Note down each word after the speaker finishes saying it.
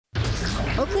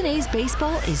Oakland A's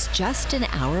baseball is just an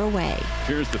hour away.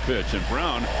 Here's the pitch, and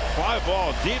Brown, fly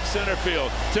ball, deep center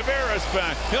field. Tavares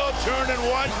back. He'll turn and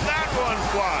watch that one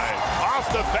fly off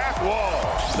the back wall.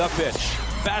 The pitch.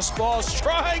 Fastball,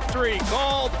 strike three,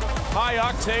 called. High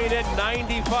octane at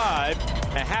 95.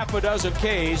 A half a dozen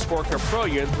Ks for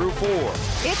Caprillion through 4.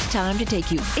 It's time to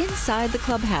take you inside the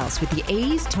clubhouse with the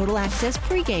A's Total Access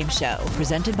pregame show,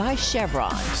 presented by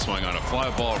Chevron. Swung on a fly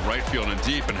ball right field and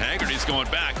deep, and Haggerty's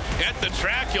going back at the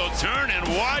track. He'll turn and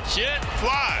watch it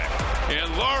fly.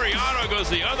 And Laureano goes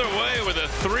the other way with a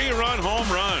 3-run home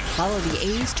run. Follow the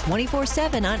A's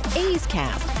 24/7 on A's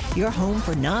Cast, your home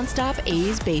for nonstop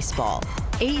A's baseball.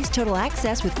 A's Total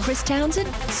Access with Chris Townsend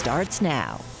starts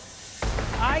now.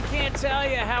 I can't tell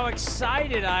you how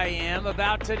excited I am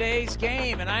about today's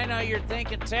game. And I know you're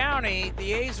thinking, Townie,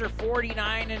 the A's are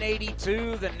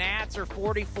 49-82. The Nats are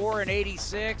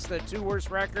 44-86, the two worst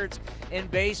records in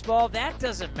baseball. That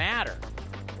doesn't matter.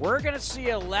 We're going to see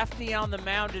a lefty on the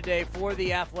mound today for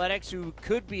the Athletics who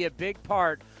could be a big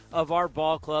part of our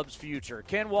ball club's future.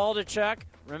 Ken Waldichuk,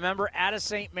 remember, out of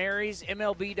St. Mary's,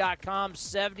 MLB.com's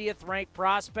 70th ranked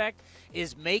prospect,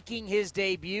 is making his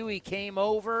debut. He came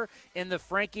over in the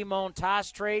Frankie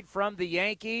Montas trade from the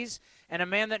Yankees. And a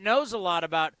man that knows a lot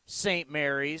about St.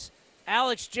 Mary's,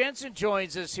 Alex Jensen,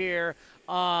 joins us here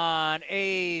on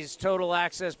A's Total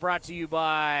Access, brought to you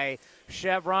by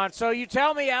Chevron. So you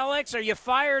tell me, Alex, are you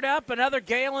fired up? Another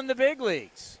gale in the big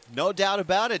leagues? No doubt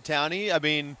about it, Townie. I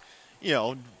mean,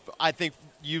 I think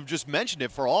you've just mentioned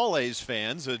it for all A's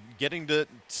fans, getting to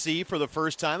see for the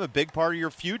first time a big part of your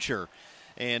future.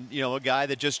 And, a guy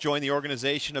that just joined the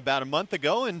organization about a month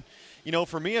ago. And,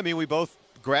 for me, I mean, we both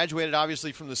graduated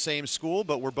obviously from the same school,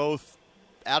 but we're both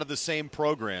out of the same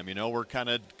program. We're kind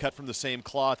of cut from the same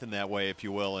cloth in that way, if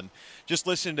you will. And just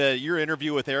listen to your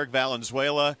interview with Eric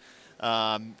Valenzuela,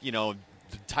 the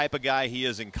type of guy he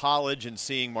is in college, and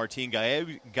seeing Martin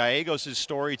Gallegos'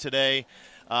 story today.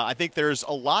 I think there's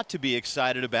a lot to be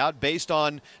excited about based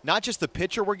on not just the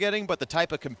pitcher we're getting, but the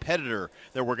type of competitor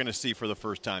that we're going to see for the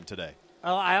first time today.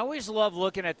 Well, I always love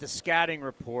looking at the scouting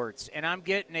reports, and I'm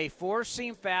getting a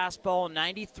four-seam fastball,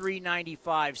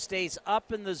 93-95, stays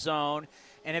up in the zone,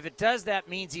 and if it does, that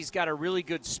means he's got a really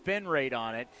good spin rate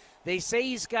on it. They say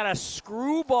he's got a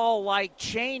screwball-like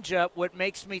changeup, what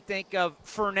makes me think of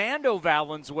Fernando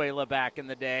Valenzuela back in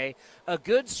the day. A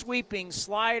good sweeping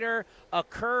slider, a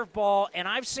curveball, and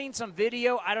I've seen some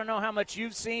video. I don't know how much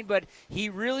you've seen, but he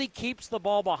really keeps the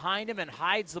ball behind him and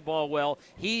hides the ball well.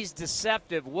 He's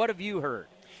deceptive. What have you heard?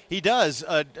 He does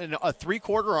a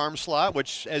three-quarter arm slot,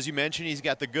 which, as you mentioned, he's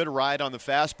got the good ride on the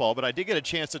fastball. But I did get a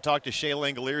chance to talk to Shea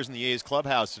Langoliers in the A's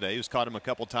clubhouse today, who's caught him a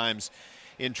couple times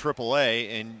in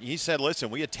AAA, and he said,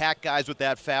 listen, we attack guys with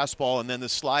that fastball, and then the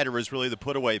slider is really the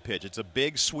put-away pitch. It's a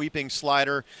big sweeping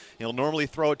slider. He'll normally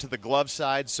throw it to the glove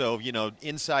side, so,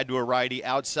 inside to a righty,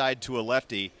 outside to a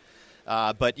lefty.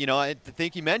 But, I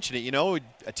think you mentioned it,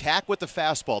 attack with the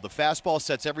fastball. The fastball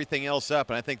sets everything else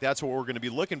up, and I think that's what we're going to be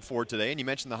looking for today. And you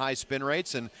mentioned the high spin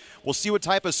rates, and we'll see what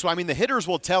type of – the hitters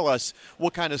will tell us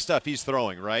what kind of stuff he's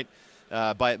throwing, right?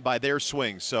 By their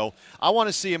swings. So I want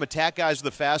to see him attack guys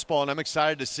with the fastball, and I'm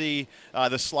excited to see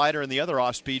the slider and the other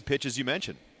off-speed pitches you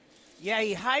mentioned. Yeah,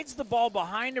 he hides the ball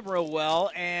behind him real well,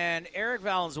 and Eric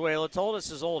Valenzuela told us,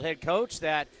 his old head coach,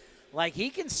 that he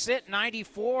can sit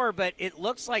 94, but it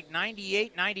looks like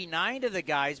 98, 99 to the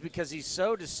guys because he's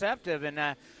so deceptive, and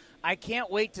I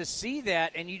can't wait to see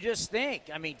that. And you just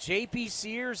think, J.P.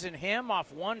 Sears and him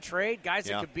off one trade, guys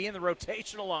that could be in the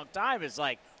rotation a long time, is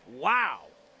wow.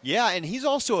 Yeah, and he's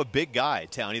also a big guy,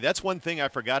 Townie. That's one thing I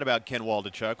forgot about Ken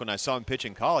Waldichuk when I saw him pitch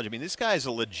in college. This guy is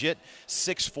a legit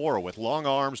 6'4" with long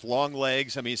arms, long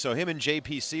legs. So him and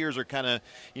J.P. Sears are kind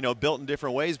of, built in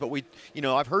different ways. But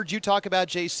I've heard you talk about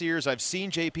J. Sears. I've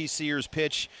seen J.P. Sears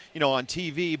pitch, on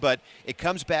TV. But it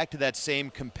comes back to that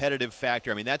same competitive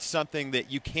factor. That's something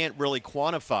that you can't really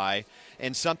quantify,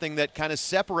 and something that kind of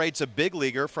separates a big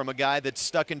leaguer from a guy that's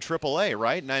stuck in AAA,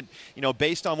 right? And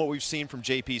based on what we've seen from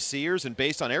J.P. Sears and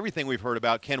based on everything we've heard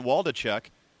about Ken Waldichuk,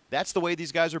 that's the way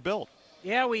these guys are built.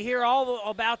 Yeah, we hear all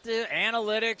about the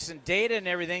analytics and data and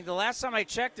everything. The last time I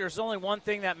checked, there's only one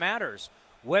thing that matters,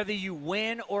 whether you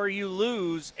win or you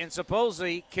lose, and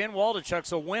supposedly Ken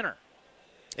Waldichuk's a winner.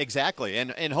 Exactly,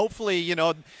 and hopefully,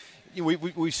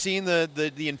 we've seen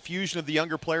the infusion of the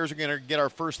younger players. We're going to get our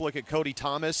first look at Cody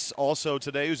Thomas also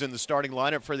today, who's in the starting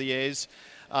lineup for the A's.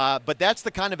 But that's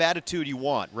the kind of attitude you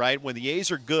want, right? When the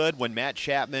A's are good, when Matt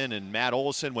Chapman and Matt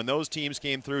Olson, when those teams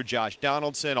came through, Josh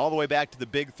Donaldson, all the way back to the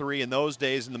Big Three in those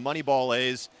days, in the Moneyball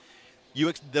A's,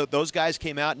 those guys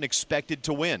came out and expected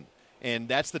to win. And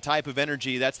that's the type of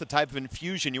energy, that's the type of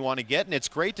infusion you want to get. And it's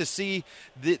great to see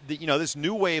this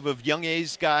new wave of young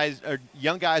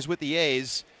guys with the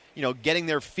A's, getting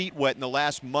their feet wet in the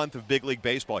last month of big league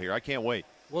baseball here. I can't wait.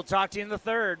 We'll talk to you in the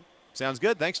third. Sounds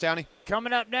good. Thanks, Townie.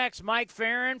 Coming up next, Mike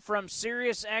Farron from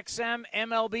Sirius XM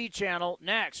MLB channel.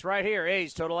 Next, right here,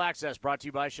 A's Total Access, brought to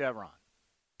you by Chevron.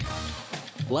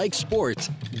 Like sports,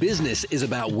 business is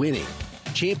about winning.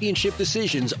 Championship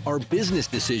decisions are business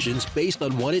decisions based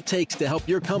on what it takes to help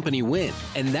your company win.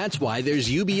 And that's why there's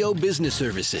UBO Business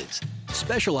Services,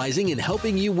 specializing in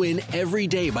helping you win every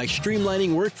day by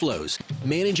streamlining workflows,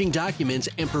 managing documents,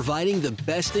 and providing the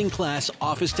best-in-class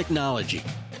office technology.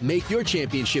 Make your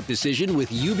championship decision with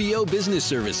UBO Business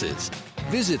Services.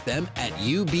 Visit them at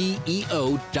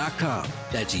ubeo.com.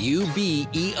 That's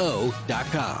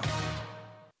ubeo.com.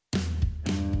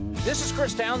 This is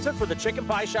Chris Townsend for the Chicken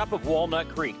Pie Shop of Walnut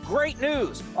Creek. Great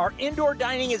news! Our indoor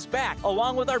dining is back,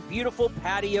 along with our beautiful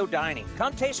patio dining.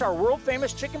 Come taste our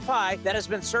world-famous chicken pie that has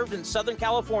been served in Southern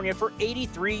California for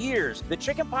 83 years. The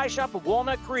Chicken Pie Shop of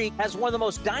Walnut Creek has one of the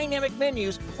most dynamic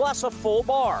menus, plus a full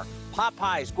bar. Pot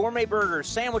pies, gourmet burgers,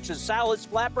 sandwiches, salads,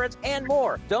 flatbreads, and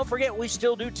more. Don't forget, we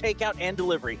still do takeout and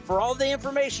delivery. For all the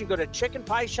information, go to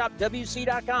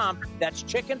chickenpieshopwc.com. That's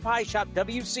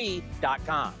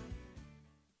chickenpieshopwc.com.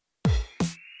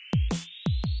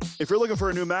 If you're looking for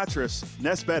a new mattress,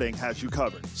 Nest Bedding has you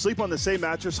covered. Sleep on the same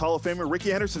mattress Hall of Famer Ricky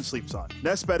Henderson sleeps on.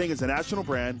 Nest Bedding is a national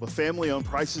brand with family-owned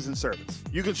prices and service.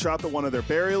 You can shop at one of their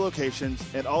Barrie locations,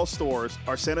 and all stores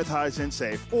are sanitized and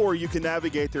safe, or you can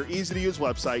navigate their easy-to-use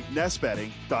website,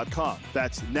 nestbedding.com.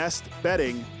 That's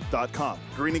nestbedding.com.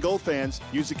 Green and gold fans,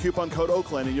 use the coupon code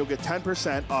Oakland and you'll get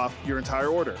 10% off your entire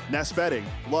order. Nest Bedding,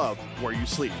 love where you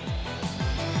sleep.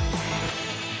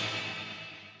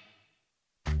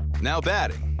 Now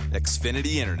batting,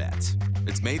 Xfinity Internet.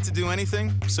 It's made to do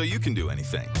anything, so you can do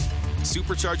anything.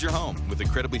 Supercharge your home with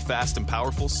incredibly fast and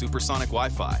powerful supersonic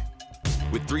Wi-Fi.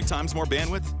 With 3 times more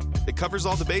bandwidth, it covers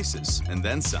all the bases, and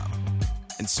then some.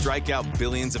 And strike out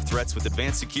billions of threats with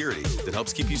advanced security that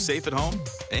helps keep you safe at home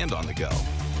and on the go.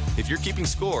 If you're keeping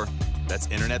score, that's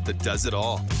internet that does it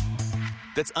all.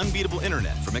 That's unbeatable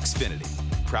internet from Xfinity,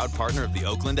 proud partner of the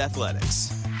Oakland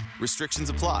Athletics.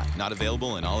 Restrictions apply, not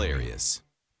available in all areas.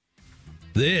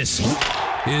 This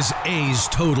is A's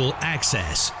Total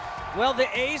Access. Well, the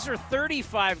A's are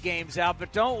 35 games out,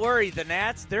 but don't worry, the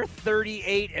Nats, they're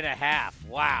 38 and a half.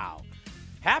 Wow.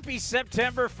 Happy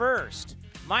September 1st.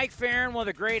 Mike Farron, one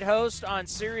of the great hosts on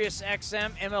Sirius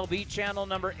XM MLB channel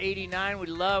number 89. We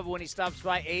love when he stops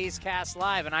by A's Cast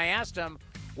Live. And I asked him,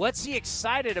 what's he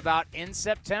excited about in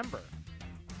September?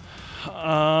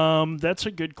 That's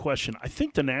a good question. I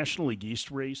think the National League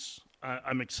East race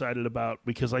I'm excited about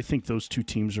because I think those two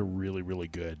teams are really, really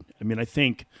good. I mean, I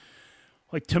think,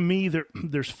 like, to me,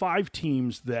 there's 5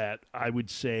 teams that I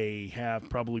would say have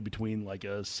probably between like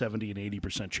a 70 and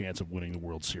 80% chance of winning the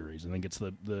World Series. I think it's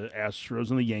the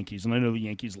Astros and the Yankees, and I know the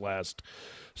Yankees' last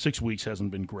 6 weeks hasn't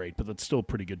been great, but that's still a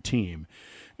pretty good team.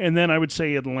 And then I would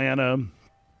say Atlanta,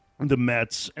 the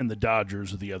Mets, and the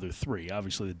Dodgers are the other 3.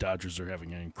 Obviously, the Dodgers are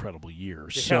having an incredible year.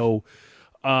 Yeah. So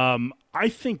I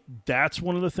think that's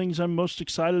one of the things I'm most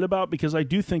excited about because I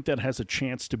do think that has a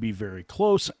chance to be very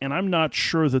close, and I'm not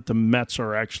sure that the Mets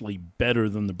are actually better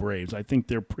than the Braves. I think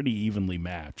they're pretty evenly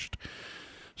matched.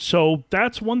 So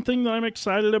that's one thing that I'm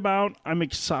excited about. I'm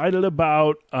excited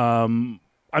about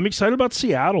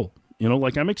Seattle.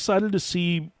 I'm excited to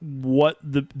see what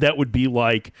that would be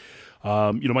like.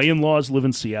 My in-laws live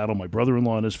in Seattle. My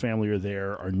brother-in-law and his family are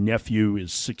there. Our nephew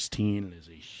is 16 and is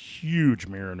a huge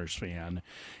Mariners fan.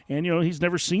 And, he's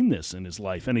never seen this in his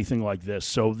life, anything like this.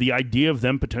 So the idea of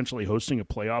them potentially hosting a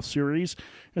playoff series,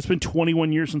 it's been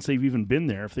 21 years since they've even been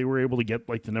there. If they were able to get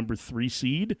like the number 4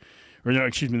 seed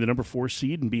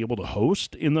and be able to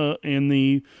host in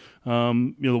the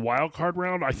wild card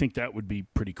round, I think that would be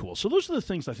pretty cool. So those are the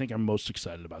things I think I'm most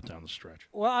excited about down the stretch.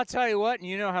 Well, I'll tell you what, and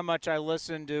you know how much I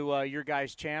listen to your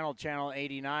guys' channel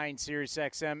 89, Sirius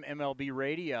XM MLB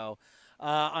Radio.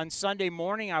 On Sunday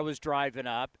morning, I was driving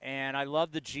up, and I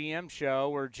love the GM show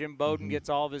where Jim Bowden gets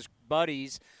all of his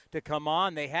buddies to come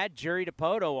on. They had Jerry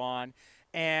DiPoto on,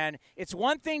 and it's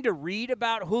one thing to read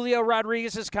about Julio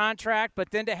Rodriguez's contract,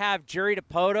 but then to have Jerry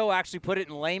DiPoto actually put it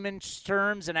in layman's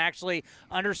terms and actually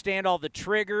understand all the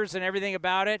triggers and everything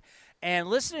about it. And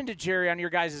listening to Jerry on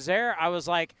your guys' air, I was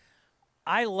like,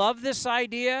 I love this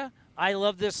idea. I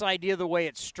love this idea, the way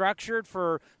it's structured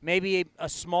for maybe a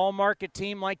small market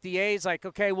team like the A's. Like,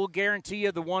 okay, we'll guarantee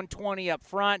you the 120 up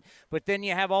front, but then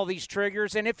you have all these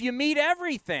triggers. And if you meet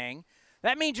everything,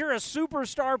 that means you're a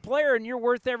superstar player and you're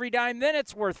worth every dime. Then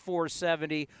it's worth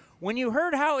 $470. When you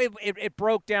heard how it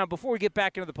broke down before we get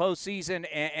back into the postseason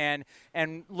and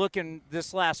looking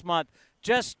this last month,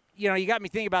 just, you got me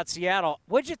thinking about Seattle.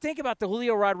 What did you think about the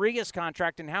Julio Rodriguez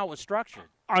contract and how it was structured?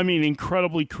 I mean,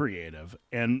 incredibly creative,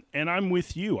 and I'm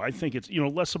with you. I think it's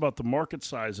less about the market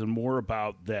size and more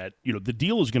about that. The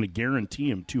deal is going to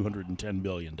guarantee him $210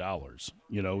 million.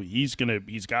 He's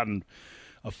gotten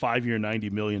a 5-year,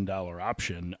 $90 million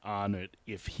option on it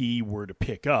if he were to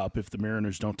pick up. If the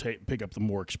Mariners don't pick up the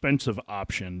more expensive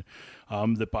option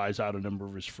that buys out a number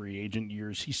of his free agent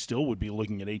years, he still would be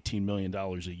looking at $18 million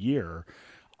a year.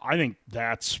 I think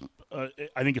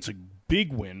it's a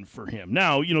big win for him.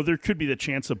 Now, there could be the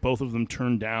chance that both of them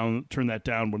turn that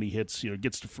down when he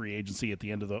gets to free agency at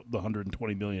the end of the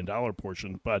 $120 million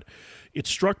portion. But it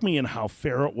struck me in how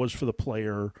fair it was for the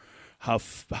player, how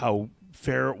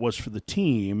fair it was for the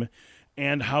team,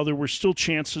 and how there were still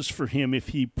chances for him, if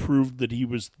he proved that he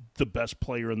was the best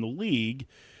player in the league,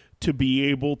 to be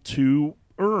able to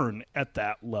earn at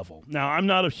that level. Now, I'm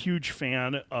not a huge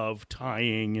fan of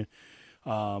tying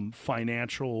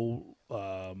financial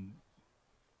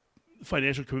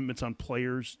commitments on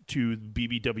players to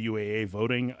BBWAA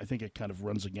voting. I think it kind of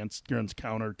runs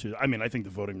counter to. I mean, I think the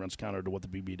voting runs counter to what the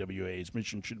BBWAA's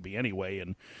mission should be anyway,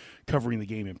 and covering the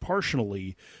game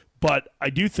impartially. But I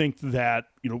do think that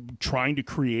trying to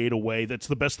create a way that's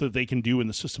the best that they can do in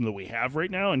the system that we have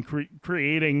right now, and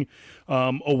creating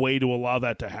a way to allow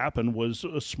that to happen was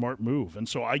a smart move. And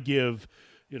so I give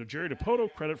Jerry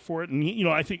Dipoto credit for it. And,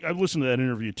 I think I listened to that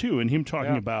interview too, and him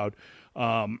talking about,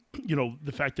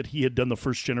 the fact that he had done the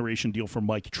first generation deal for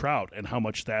Mike Trout and how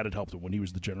much that had helped him when he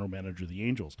was the general manager of the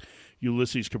Angels.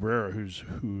 Ulysses Cabrera,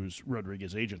 who's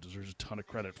Rodriguez's agent, deserves a ton of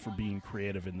credit for being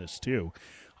creative in this too.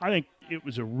 I think it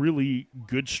was a really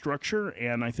good structure,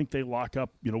 and I think they lock up,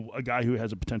 a guy who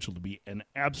has a potential to be an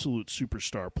absolute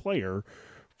superstar player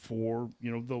for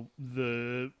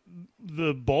the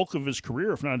bulk of his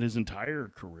career, if not his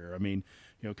entire career. I mean,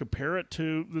 compare it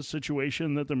to the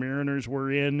situation that the Mariners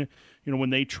were in, when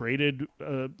they traded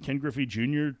Ken Griffey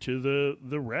Jr. to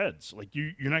the Reds. Like,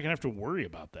 you're not gonna have to worry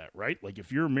about that, right? Like,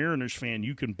 if you're a Mariners fan,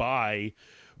 you can buy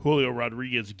Julio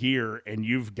Rodriguez gear and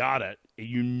you've got it.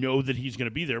 And that he's going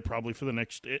to be there probably for the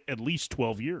next at least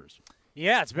 12 years.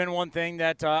 Yeah, it's been one thing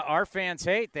that our fans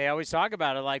hate. They always talk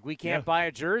about it, like, we can't buy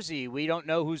a jersey. We don't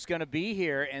know who's going to be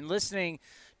here. And listening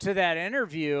to that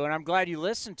interview, and I'm glad you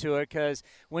listened to it, because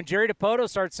when Jerry Dipoto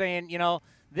starts saying,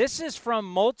 this is from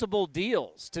multiple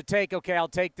deals to take, okay, I'll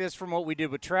take this from what we did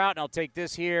with Trout, and I'll take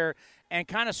this here, and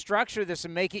kind of structure this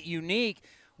and make it unique.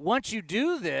 Once you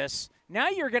do this, now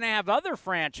you're going to have other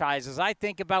franchises. I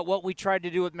think about what we tried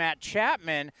to do with Matt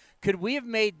Chapman. Could we have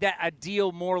made that a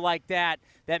deal more like that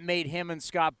made him and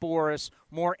Scott Boras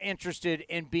more interested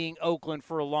in being Oakland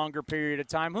for a longer period of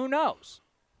time? Who knows?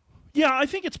 Yeah, I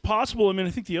think it's possible. I mean,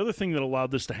 I think the other thing that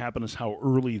allowed this to happen is how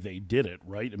early they did it,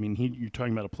 right? I mean, you're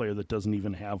talking about a player that doesn't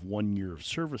even have 1 year of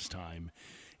service time.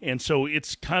 And so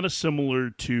it's kind of similar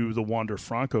to the Wander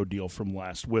Franco deal from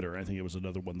last winter. I think it was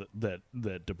another one that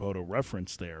Dipoto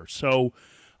referenced there. So,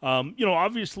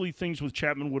 obviously things with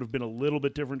Chapman would have been a little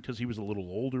bit different because he was a little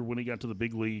older when he got to the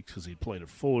big leagues, because he played at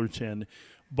Fullerton.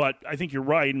 But I think you're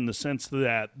right in the sense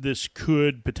that this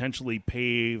could potentially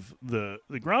pave the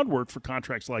groundwork for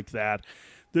contracts like that.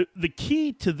 The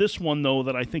key to this one, though,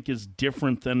 that I think is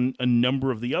different than a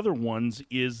number of the other ones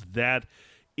is that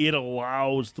it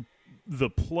allows the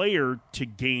player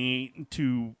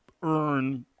to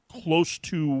earn close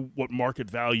to what market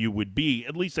value would be,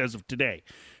 at least as of today.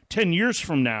 10 years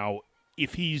from now,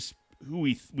 if he's who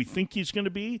we think he's going to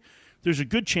be, there's a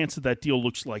good chance that deal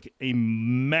looks like a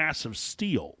massive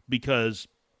steal, because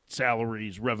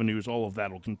salaries, revenues, all of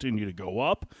that will continue to go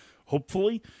up,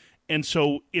 hopefully. And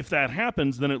so if that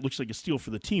happens, then it looks like a steal for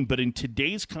the team. But in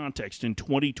today's context, in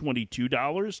 2022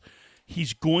 dollars,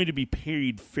 he's going to be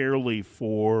paid fairly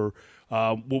for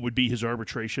what would be his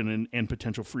arbitration and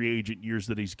potential free agent years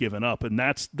that he's given up. And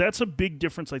that's a big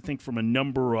difference, I think, from a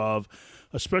number of,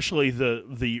 especially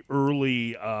the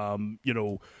early,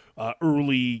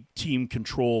 early team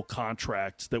control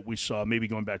contracts that we saw, maybe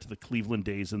going back to the Cleveland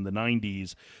days in the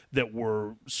 90s, that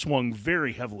were swung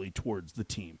very heavily towards the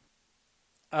team.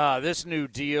 This new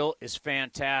deal is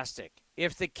fantastic.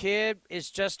 If the kid is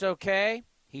just okay,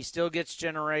 he still gets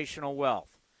generational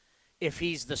wealth. If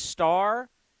he's the star,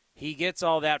 he gets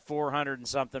all that 400 and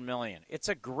something million. It's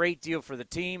a great deal for the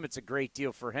team. It's a great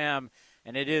deal for him,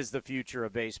 and it is the future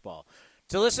of baseball.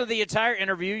 To listen to the entire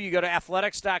interview, you go to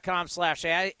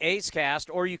athletics.com/A'sCast,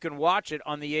 or you can watch it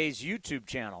on the A's YouTube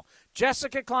channel.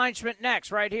 Jessica Kleinschmidt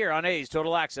next, right here on A's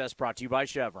Total Access, brought to you by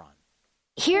Chevron.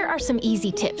 Here are some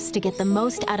easy tips to get the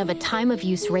most out of a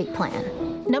time-of-use rate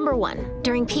plan. Number 1,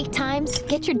 during peak times,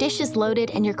 get your dishes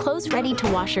loaded and your clothes ready to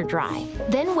wash or dry.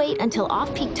 Then wait until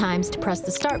off-peak times to press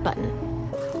the start button.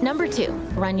 Number 2,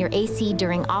 run your AC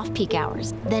during off-peak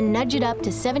hours, then nudge it up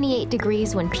to 78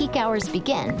 degrees when peak hours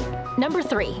begin. Number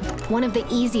 3, one of the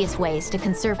easiest ways to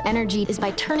conserve energy is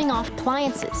by turning off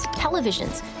appliances,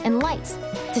 televisions, and lights.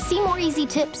 To see more easy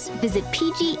tips, visit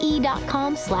pge.com/TOU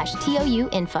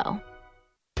info.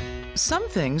 Some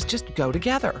things just go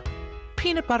together.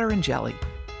 Peanut butter and jelly,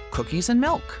 cookies and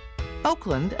milk,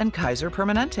 Oakland and Kaiser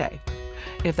Permanente.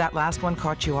 If that last one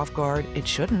caught you off guard, it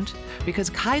shouldn't, because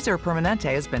Kaiser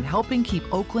Permanente has been helping keep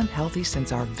Oakland healthy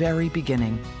since our very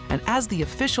beginning. And as the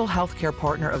official healthcare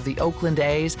partner of the Oakland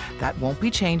A's, that won't be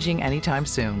changing anytime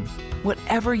soon.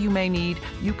 Whatever you may need,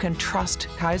 you can trust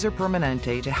Kaiser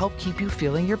Permanente to help keep you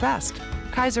feeling your best.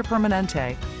 Kaiser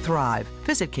Permanente. Thrive.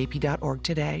 Visit kp.org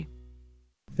today.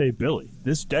 Hey, Billy,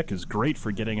 this deck is great for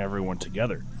getting everyone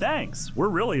together. Thanks. We're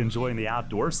really enjoying the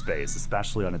outdoor space,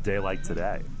 especially on a day like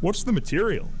today. What's the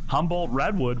material? Humboldt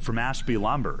Redwood from Ashby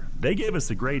Lumber. They gave us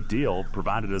a great deal,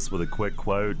 provided us with a quick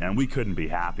quote, and we couldn't be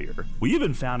happier. We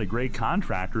even found a great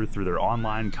contractor through their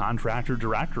online contractor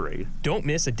directory. Don't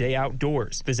miss a day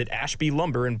outdoors. Visit Ashby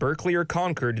Lumber in Berkeley or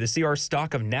Concord to see our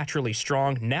stock of naturally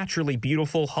strong, naturally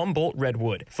beautiful Humboldt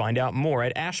Redwood. Find out more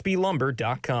at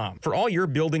ashbylumber.com for all your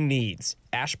building needs.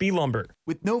 Ashby Lumber.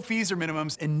 With no fees or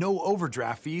minimums and no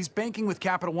overdraft fees, banking with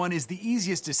Capital One is the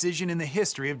easiest decision in the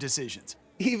history of decisions.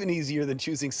 Even easier than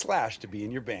choosing Slash to be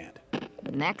in your band.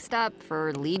 Next up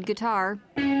for lead guitar.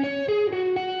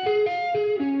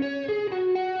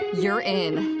 You're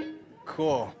in.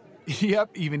 Cool.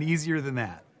 Yep, even easier than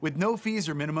that. With no fees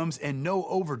or minimums and no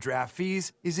overdraft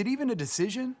fees, is it even a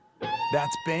decision?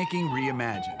 That's banking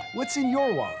reimagined. What's in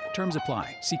your wallet? Terms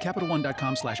apply. See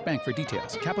CapitalOne.com/bank for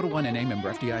details. Capital One N.A. member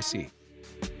FDIC.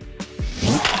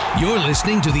 You're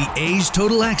listening to the A's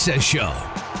Total Access Show.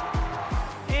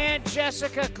 And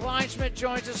Jessica Kleinschmidt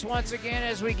joins us once again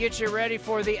as we get you ready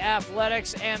for the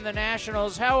Athletics and the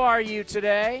Nationals. How are you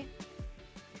today?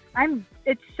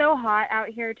 It's so hot out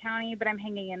here, Tony, but I'm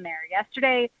hanging in there.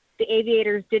 Yesterday, the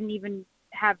Aviators didn't even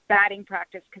have batting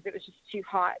practice because it was just too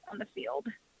hot on the field.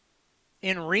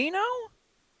 In Reno?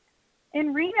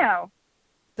 In Reno.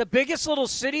 The biggest little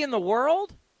city in the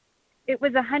world? It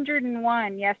was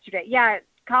 101 yesterday. Yeah,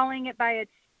 calling it by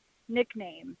its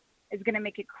nickname is going to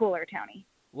make it cooler, Tony.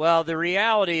 Well, the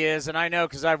reality is, and I know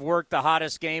because I've worked the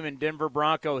hottest game in Denver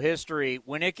Bronco history,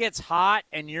 when it gets hot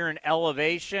and you're in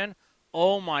elevation,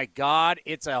 oh, my God,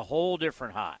 it's a whole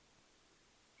different hot.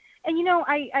 And, you know,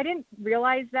 I didn't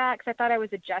realize that because I thought I was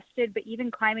adjusted, but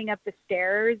even climbing up the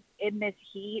stairs in this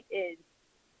heat is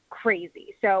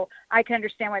crazy. So I can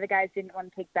understand why the guys didn't want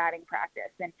to take batting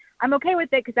practice. And I'm okay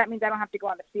with it because that means I don't have to go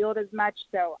on the field as much.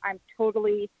 So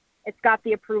it's got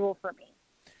the approval for me.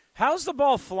 How's the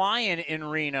ball flying in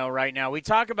Reno right now? We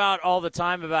talk about all the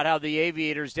time about how the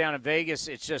Aviators down in Vegas,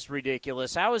 it's just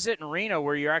ridiculous. How is it in Reno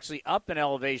where you're actually up in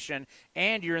elevation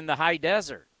and you're in the high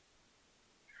desert?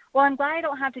 Well, I'm glad I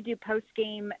don't have to do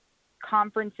post-game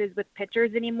conferences with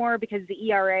pitchers anymore because the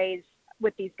ERAs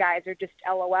with these guys are just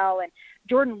LOL. And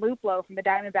Jordan Luplow from the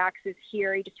Diamondbacks is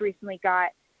here. He just recently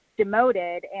got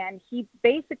demoted, and he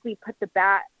basically put the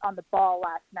bat on the ball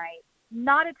last night.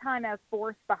 Not a ton of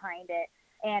force behind it,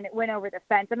 and it went over the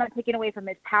fence. I'm not taking away from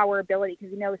his power ability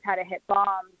because he knows how to hit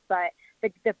bombs, but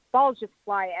the balls just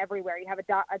fly everywhere. You have a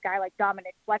guy like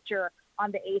Dominic Fletcher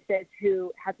on the Aces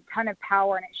who has a ton of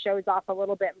power, and it shows off a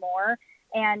little bit more.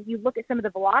 And you look at some of the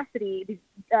velocity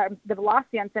on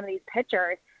some of these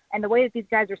pitchers, and the way that these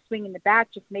guys are swinging the bat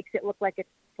just makes it look like it's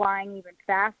flying even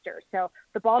faster. So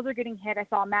the balls are getting hit. I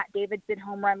saw Matt Davidson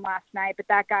home run last night, but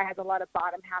that guy has a lot of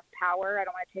bottom half power. I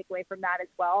don't want to take away from that as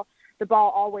well. The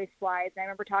ball always flies. And I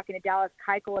remember talking to Dallas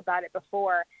Keuchel about it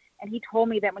before, and he told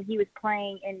me that when he was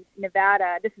playing in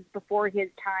Nevada, this is before his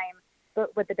time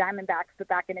with the Diamondbacks, but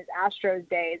back in his Astros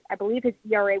days, I believe his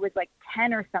ERA was like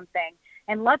 10 or something.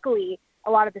 And luckily, a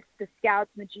lot of the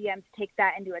scouts and the GMs take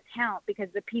that into account because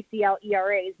the PCL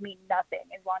ERAs mean nothing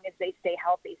as long as they stay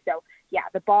healthy. So, yeah,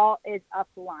 the ball is up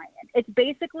flying. It's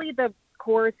basically the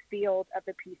Coors Field of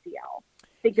the PCL.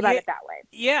 Think about it that way.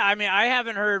 Yeah, I mean, I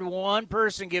haven't heard one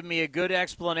person give me a good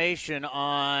explanation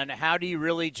on how do you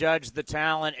really judge the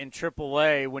talent in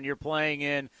AAA when you're playing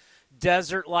in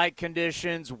desert-like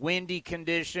conditions, windy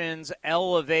conditions,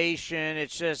 elevation.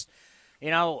 It's just,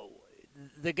 you know,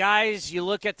 the guys, you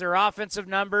look at their offensive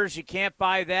numbers, you can't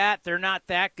buy that. They're not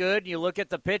that good. You look at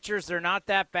the pitchers, they're not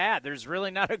that bad. There's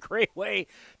really not a great way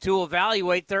to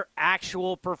evaluate their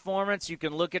actual performance. You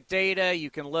can look at data. You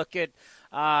can look at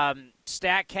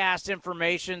StatCast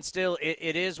information. Still,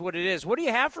 it is what it is. What do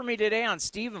you have for me today on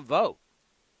Stephen Vogt?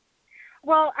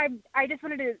 Well, I just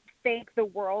wanted to thank the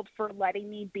world for letting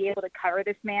me be able to cover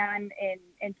this man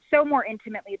and so more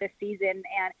intimately this season.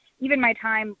 And even my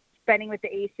time spending with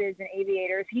the Aces and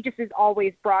Aviators, he just is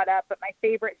always brought up. But my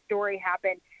favorite story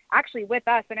happened actually with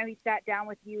us. I know he sat down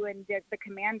with you and the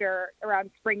commander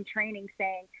around spring training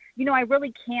saying, I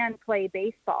really can play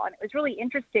baseball. And it was really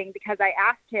interesting because I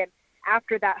asked him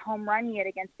after that home run he had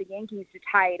against the Yankees to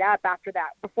tie it up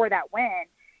before that win.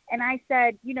 And I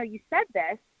said, you said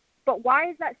this, but why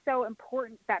is that so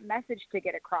important, that message to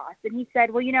get across? And he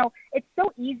said, well, it's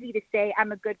so easy to say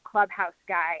I'm a good clubhouse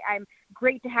guy. I'm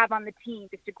great to have on the team,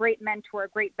 just a great mentor, a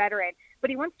great veteran. But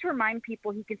he wants to remind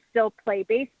people he can still play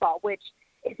baseball, which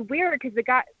is weird because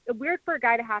weird for a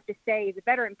guy to have to say he's a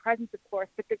veteran presence, of course.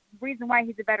 But the reason why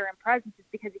he's a veteran presence is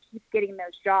because he keeps getting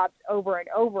those jobs over and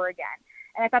over again.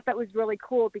 And I thought that was really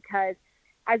cool because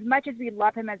as much as we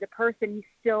love him as a person, he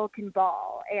still can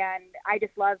ball. And I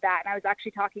just love that. And I was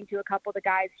actually talking to a couple of the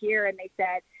guys here, and they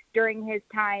said during his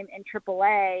time in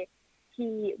AAA,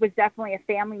 he was definitely a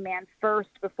family man first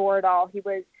before it all. He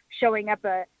was showing up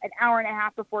an hour and a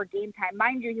half before game time.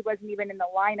 Mind you, he wasn't even in the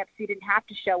lineup, so he didn't have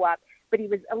to show up. But he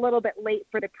was a little bit late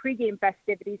for the pregame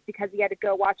festivities because he had to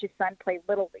go watch his son play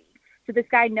Little League. So this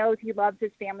guy knows he loves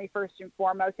his family first and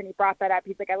foremost, and he brought that up.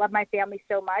 He's like, I love my family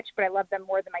so much, but I love them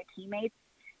more than my teammates.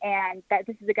 And that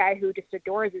this is a guy who just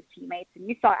adores his teammates. And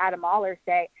you saw Adam Oller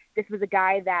say this was a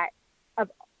guy that,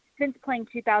 since playing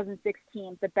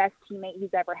 2016, the best teammate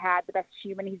he's ever had, the best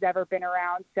human he's ever been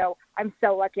around. So I'm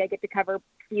so lucky I get to cover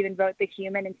Stephen Vogt, the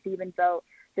human, and Stephen Vogt,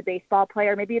 the baseball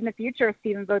player. Maybe in the future,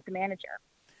 Stephen Vogt, the manager.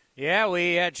 Yeah,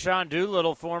 we had Sean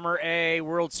Doolittle, former AA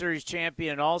World Series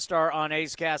champion, All-Star, on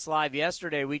A's Cast Live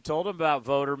yesterday. We told him about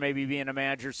Voter maybe being a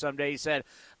manager someday. He said,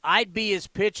 I'd be his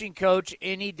pitching coach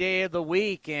any day of the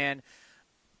week. And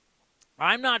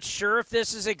I'm not sure if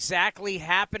this is exactly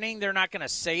happening. They're not going to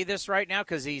say this right now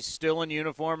because he's still in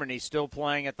uniform and he's still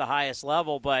playing at the highest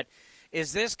level. But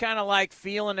is this kind of like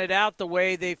feeling it out the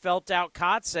way they felt out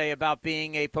Kotsay about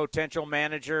being a potential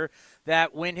manager,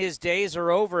 that when his days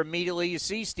are over, immediately you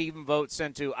see Stephen Vogt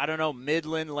sent to,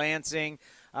 Midland, Lansing.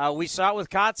 We saw it with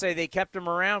Kotsay. They kept him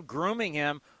around, grooming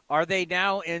him. Are they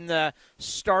now in the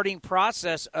starting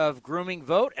process of grooming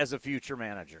Vogt as a future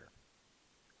manager?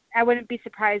 I wouldn't be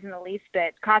surprised in the least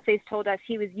bit. Kotsay's told us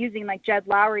he was using like Jed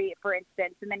Lowry, for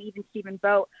instance, and then even Stephen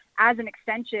Vogt as an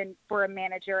extension for a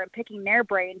manager and picking their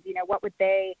brains. What would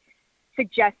they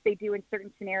suggest they do in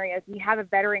certain scenarios? And you have a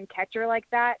veteran catcher like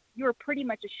that, you are pretty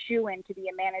much a shoo-in to be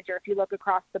a manager if you look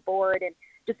across the board. And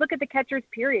just look at the catchers,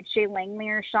 period. Shea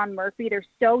Langmuir, Sean Murphy, they're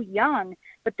so young,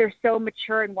 but they're so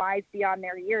mature and wise beyond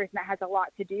their years, and that has a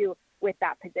lot to do with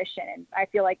that position. And I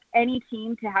feel like any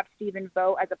team to have Stephen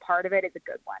Vogt as a part of it is a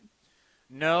good one.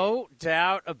 No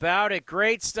doubt about it.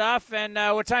 Great stuff. And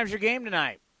what time's your game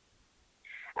tonight?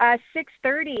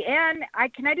 6:30. And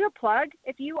can I do a plug?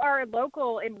 If you are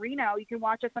local in Reno, you can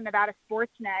watch us on Nevada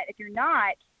Sportsnet. If you're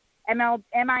not,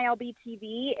 MILB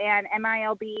TV and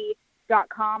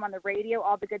MILB.com on the radio,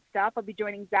 all the good stuff. I'll be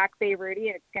joining Zach Bayrudy,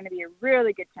 and it's going to be a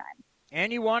really good time.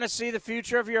 And you want to see the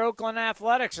future of your Oakland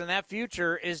Athletics, and that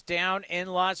future is down in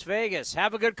Las Vegas.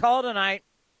 Have a good call tonight.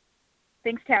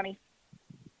 Thanks, Tony.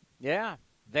 Yeah,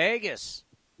 Vegas.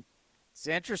 It's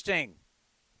interesting.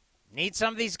 Need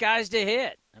some of these guys to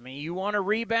hit. You want to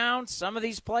rebound? Some of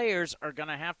these players are going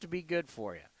to have to be good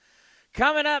for you.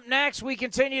 Coming up next, we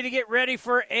continue to get ready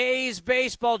for A's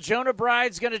baseball. Jonah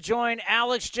Bride's going to join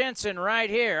Alex Jensen right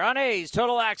here on A's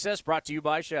Total Access, brought to you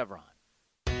by Chevron.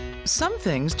 Some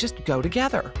things just go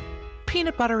together.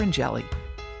 Peanut butter and jelly,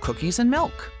 cookies and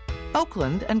milk,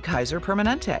 Oakland and Kaiser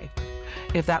Permanente.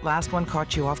 If that last one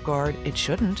caught you off guard, it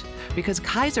shouldn't, because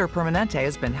Kaiser Permanente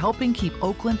has been helping keep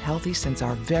Oakland healthy since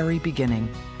our very beginning.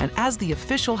 And as the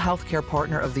official healthcare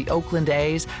partner of the Oakland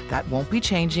A's, that won't be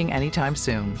changing anytime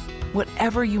soon.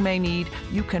 Whatever you may need,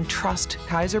 you can trust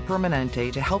Kaiser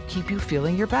Permanente to help keep you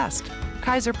feeling your best.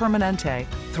 Kaiser Permanente.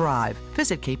 Thrive.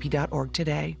 Visit kp.org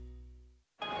today.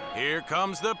 Here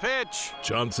comes the pitch.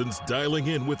 Johnson's dialing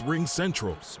in with Ring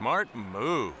Central. Smart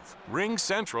move. Ring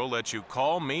Central lets you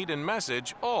call, meet, and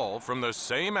message all from the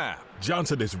same app.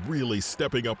 Johnson is really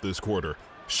stepping up this quarter.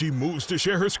 She moves to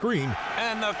share her screen.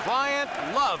 And the client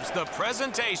loves the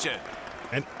presentation.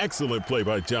 An excellent play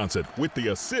by Johnson with the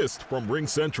assist from Ring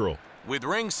Central. With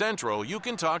Ring Central, you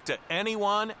can talk to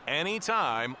anyone,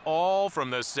 anytime, all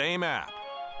from the same app.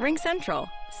 Ring Central.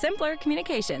 Simpler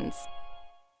communications.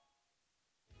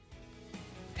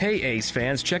 Hey A's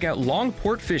fans, check out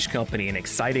Longport Fish Company, an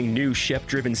exciting new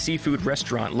chef-driven seafood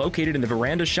restaurant located in the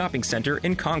Veranda Shopping Center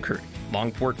in Concord.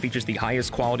 Longport features the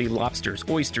highest quality lobsters,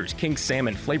 oysters, king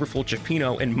salmon, flavorful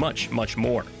cioppino, and much, much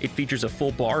more. It features a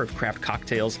full bar of craft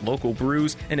cocktails, local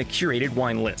brews, and a curated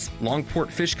wine list. Longport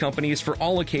Fish Company is for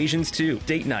all occasions too.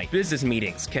 Date night, business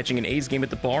meetings, catching an A's game at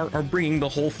the bar, or bringing the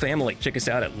whole family. Check us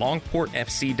out at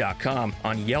longportfc.com,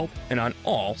 on Yelp, and on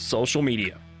all social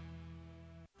media.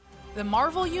 The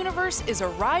Marvel Universe is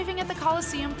arriving at the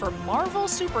Coliseum for Marvel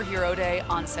Superhero Day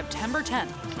on September 10th.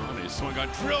 They swing on,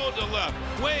 drilled to left,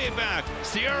 way back.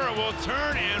 Sierra will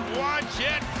turn and watch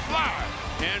it fly.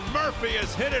 And Murphy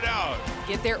has hit it out.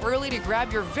 Get there early to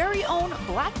grab your very own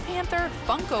Black Panther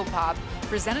Funko Pop,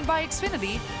 presented by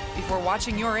Xfinity, before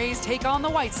watching your A's take on the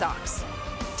White Sox.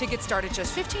 Tickets start at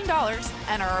just $15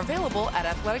 and are available at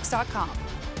athletics.com.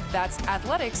 That's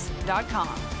athletics.com.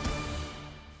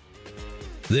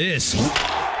 This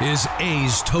is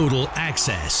A's Total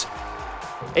Access.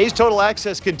 A's Total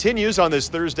Access continues on this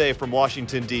Thursday from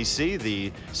Washington, D.C.,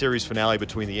 the series finale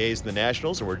between the A's and the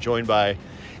Nationals. And we're joined by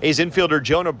A's infielder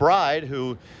Jonah Bride,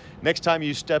 who next time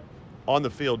you step on the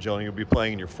field, Jonah, you'll be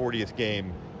playing in your 40th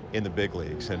game in the big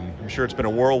leagues. And I'm sure it's been a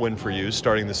whirlwind for you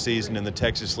starting the season in the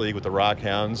Texas League with the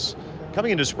Rockhounds.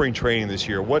 Coming into spring training this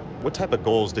year, what type of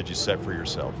goals did you set for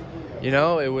yourself? You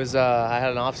know, it was I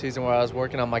had an off season where I was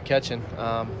working on my catching.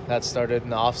 That started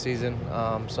in the off season,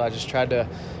 so I just tried to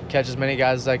catch as many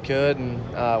guys as I could and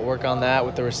work on that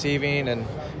with the receiving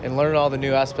and learn all the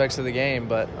new aspects of the game.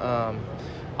 But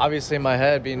obviously, in my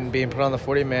head, being put on the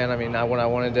 40-man, I mean, when I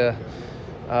wanted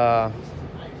to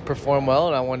perform well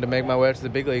and I wanted to make my way up to the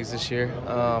big leagues this year.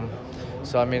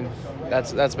 So I mean,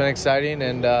 that's been exciting,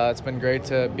 and it's been great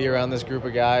to be around this group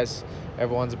of guys.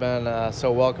 Everyone's been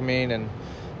so welcoming and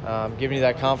giving you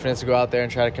that confidence to go out there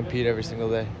and try to compete every single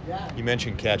day. You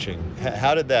mentioned catching.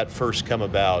 How did that first come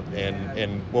about,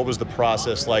 and what was the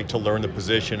process like to learn the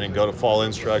position and go to fall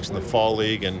instructs in the fall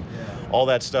league and all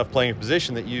that stuff, playing a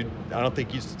position that I don't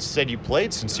think you said you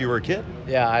played since you were a kid?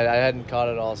 Yeah, I hadn't caught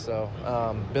it all. So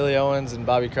Billy Owens and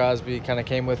Bobby Crosby kind of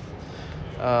came with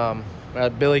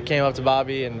Billy came up to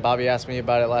Bobby, and Bobby asked me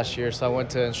about it last year. So I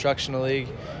went to Instructional League,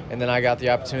 and then I got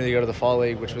the opportunity to go to the Fall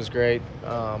League, which was great.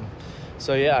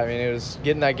 So, yeah, I mean, it was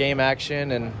getting that game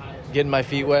action and getting my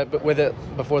feet wet with it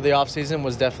before the offseason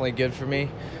was definitely good for me,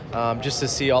 just to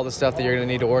see all the stuff that you're going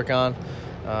to need to work on.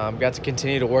 Got to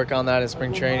continue to work on that in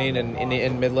spring training and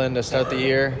in Midland to start the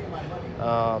year.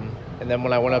 And then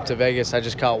when I went up to Vegas, I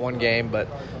just caught one game. But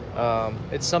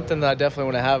it's something that I definitely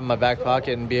want to have in my back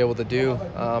pocket and be able to do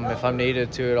if I'm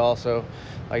needed to it also.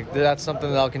 Like, that's something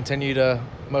that I'll continue to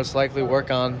most likely work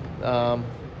on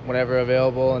whenever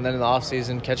available, and then in the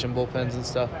off-season catching bullpens and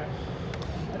stuff.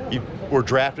 You were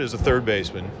drafted as a third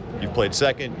baseman. You've played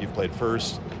second, you've played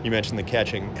first. You mentioned the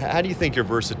catching. How do you think your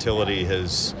versatility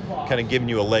has kind of given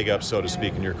you a leg up, so to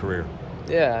speak, in your career?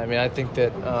 Yeah, I mean, I think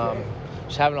that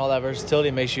just having all that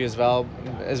versatility makes you as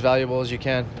valuable as you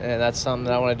can, and that's something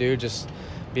that I want to do, just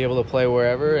be able to play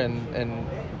wherever and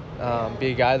be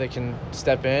a guy that can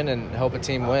step in and help a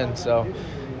team win. So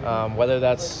whether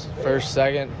that's first,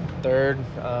 second, third,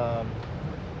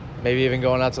 maybe even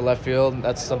going out to left field,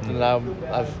 that's something that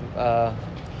I've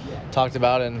talked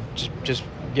about, and just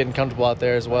getting comfortable out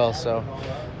there as well. So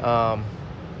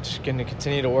just going to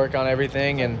continue to work on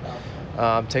everything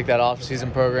and take that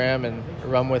off-season program and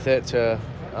run with it to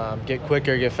get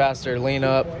quicker, get faster, lean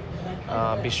up,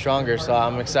 be stronger. So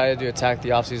I'm excited to attack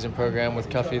the off-season program with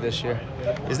Cuffy this year.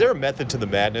 Is there a method to the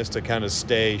madness to kind of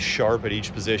stay sharp at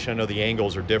each position? I know the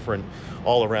angles are different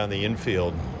all around the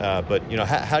infield, but you know,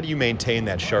 how do you maintain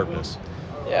that sharpness?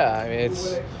 Yeah, I mean,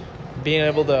 it's being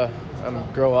able to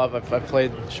grow up. I've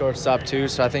played shortstop too,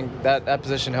 so I think that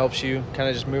position helps you kind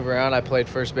of just move around. I played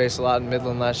first base a lot in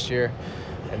Midland last year,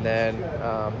 and then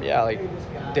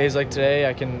like days like today,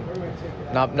 I can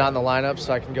not in the lineup,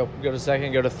 so I can go to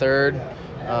second, go to third.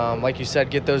 Like you said,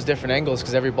 get those different angles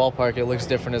because every ballpark it looks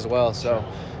different as well. So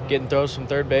getting throws from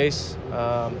third base,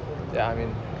 I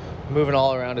mean, moving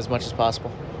all around as much as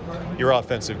possible. Your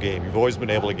offensive game, you've always been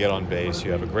able to get on base.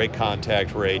 You have a great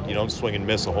contact rate. You don't swing and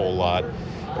miss a whole lot.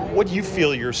 What do you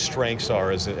feel your strengths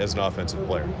are as an offensive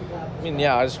player? I mean,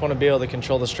 yeah, I just want to be able to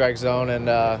control the strike zone and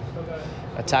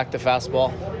attack the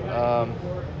fastball.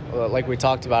 Like we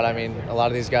talked about, I mean, a lot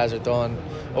of these guys are throwing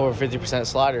over 50%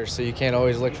 sliders, so you can't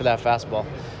always look for that fastball.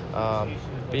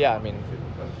 But yeah, I mean,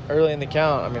 early in the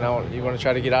count, I mean, you want to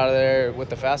try to get out of there with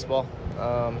the fastball.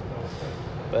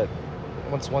 But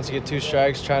once you get two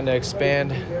strikes, trying to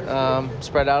expand,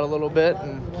 spread out a little bit,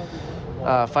 and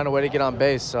find a way to get on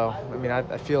base. So, I mean,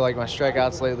 I feel like my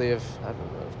strikeouts lately have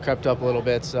crept up a little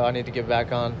bit, so I need to get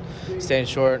back on staying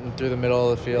short and through the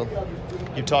middle of the field.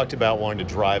 You talked about wanting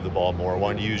to drive the ball more,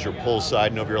 wanting to use your pull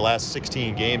side, and over your last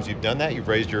 16 games, you've done that. You've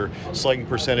raised your slugging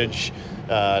percentage,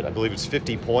 I believe it's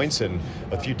 50 points and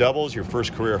a few doubles, your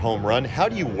first career home run. How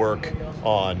do you work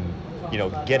on,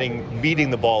 meeting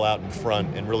the ball out in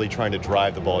front and really trying to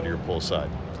drive the ball to your pull side?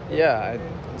 Yeah,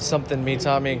 it's something me,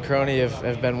 Tommy, and Crony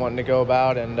have been wanting to go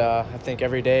about, and I think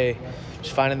every day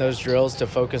just finding those drills to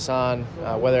focus on,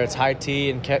 whether it's high tee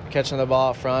and catching the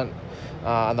ball out front,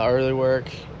 on the early work,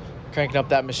 cranking up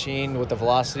that machine with the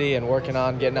velocity and working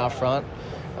on getting out front.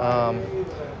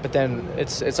 But then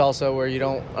it's also where I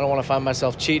don't want to find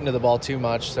myself cheating to the ball too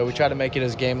much. So we try to make it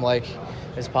as game-like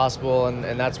as possible,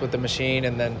 and that's with the machine,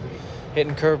 and then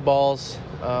hitting curve balls.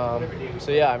 So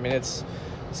yeah, I mean, it's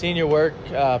seeing your work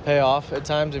pay off at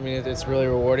times. I mean, it's really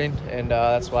rewarding, and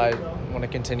that's why I want to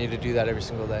continue to do that every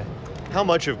single day. How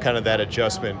much of kind of that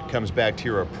adjustment comes back to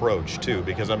your approach too?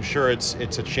 Because I'm sure it's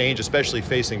a change, especially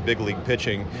facing big league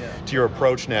pitching, to your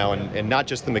approach now, and not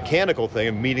just the mechanical thing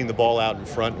of meeting the ball out in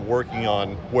front and working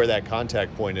on where that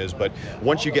contact point is, but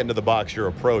once you get into the box, your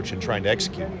approach and trying to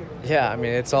execute. Yeah, I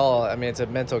mean, it's a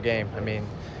mental game. I mean,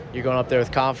 you're going up there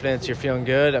with confidence, you're feeling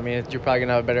good. I mean, you're probably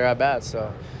gonna have a better at bat. So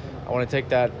I want to take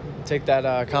that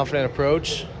confident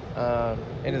approach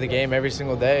into the game every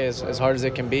single day, as hard as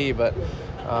it can be, but.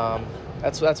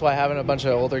 That's why having a bunch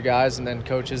of older guys and then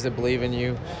coaches that believe in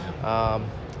you,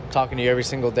 talking to you every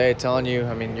single day, telling you,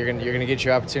 I mean, you're gonna get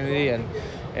your opportunity, and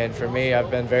for me,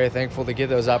 I've been very thankful to get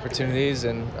those opportunities,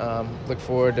 and look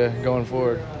forward to going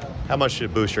forward. How much did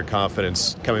it boost your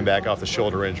confidence coming back off the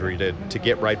shoulder injury to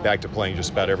get right back to playing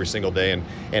just about every single day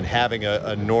and having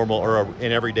a normal or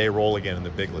an everyday role again in the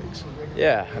big leagues?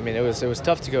 Yeah, I mean, it was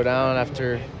tough to go down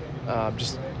after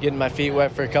just getting my feet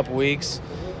wet for a couple weeks.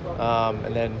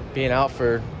 And then being out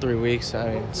for 3 weeks.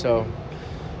 I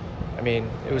mean,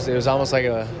 it was almost like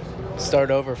a start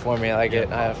over for me.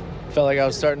 I felt like I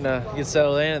was starting to get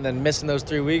settled in, and then missing those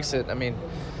 3 weeks.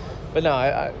 But no,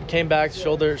 I came back.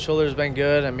 Shoulder's been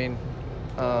good. I mean,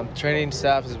 training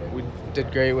staff we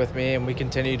did great with me, and we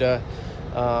continue to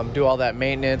do all that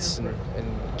maintenance and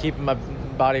keeping my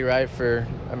body right for,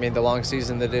 the long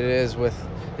season that it is.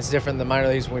 It's different than minor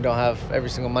leagues when we don't have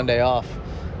every single Monday off.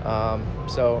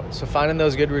 So finding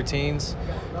those good routines,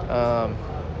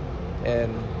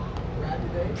 and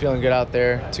feeling good out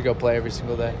there to go play every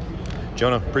single day.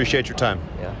 Jonah, appreciate your time.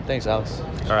 Yeah, thanks, Alex.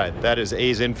 All right, that is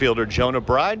A's infielder Jonah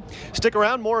Bride. Stick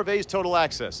around, more of A's Total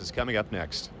Access is coming up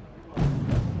next.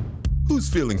 Who's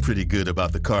feeling pretty good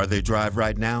about the car they drive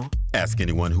right now? Ask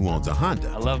anyone who owns a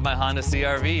Honda. I love my Honda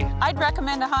CR-V. I'd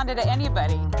recommend a Honda to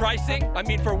anybody. Pricing?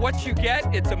 For what you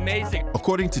get, it's amazing.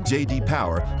 According to J.D.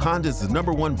 Power, Honda is the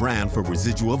 #1 brand for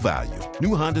residual value.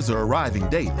 New Hondas are arriving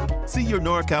daily. See your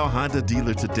NorCal Honda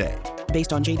dealer today.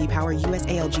 Based on J.D. Power U.S.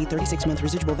 ALG 36-month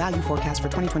residual value forecast for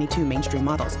 2022 mainstream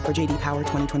models. For J.D. Power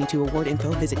 2022 award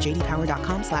info, visit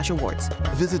jdpower.com/awards.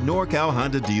 Visit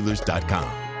NorCalHondaDealers.com.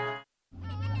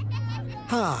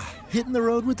 Hitting the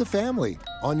road with the family.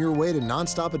 On your way to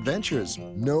nonstop adventures.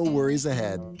 No worries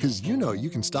ahead, because you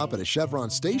can stop at a Chevron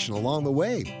station along the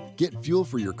way. Get fuel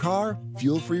for your car,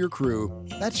 fuel for your crew.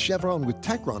 That's Chevron with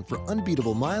Techron for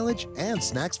unbeatable mileage and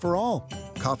snacks for all.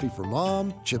 Coffee for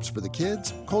mom, chips for the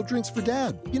kids, cold drinks for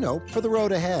dad. For the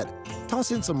road ahead.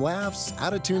 Toss in some laughs,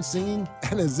 out-of-tune singing,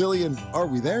 and a zillion "Are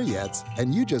we there yet?"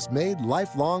 And you just made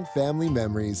lifelong family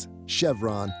memories.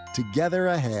 Chevron, together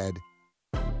ahead.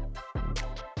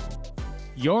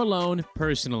 Your loan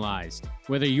personalized.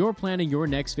 Whether you're planning your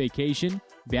next vacation,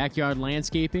 backyard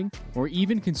landscaping, or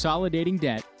even consolidating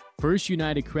debt, First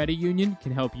United Credit Union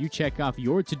can help you check off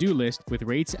your to-do list with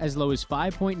rates as low as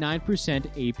 5.9%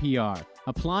 APR.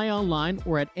 Apply online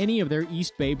or at any of their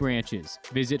East Bay branches.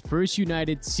 Visit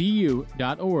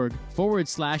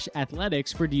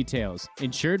firstunitedcu.org/athletics for details.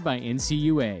 Insured by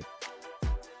NCUA.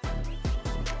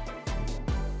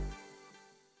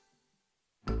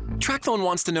 TrackPhone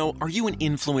wants to know, are you an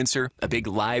influencer, a big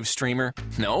live streamer?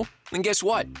 No? Then guess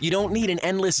what? You don't need an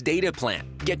endless data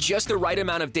plan. Get just the right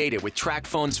amount of data with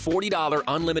TrackPhone's $40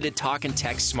 unlimited talk and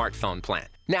text smartphone plan.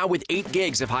 Now with 8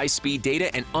 gigs of high-speed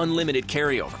data and unlimited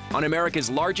carryover on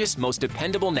America's largest, most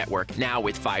dependable network, now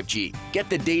with 5G. Get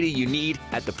the data you need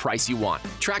at the price you want.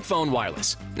 TrackPhone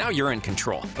Wireless. Now you're in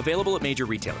control. Available at major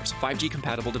retailers. 5G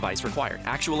compatible device required.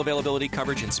 Actual availability,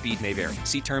 coverage, and speed may vary.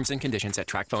 See terms and conditions at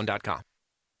trackphone.com.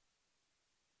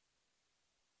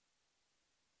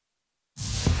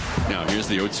 Now here's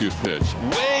the 0-2 pitch.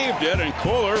 Waved it, and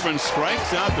Cole Irvin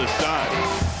strikes out the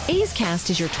side. A's Cast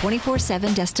is your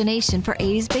 24/7 destination for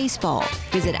A's baseball.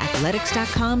 Visit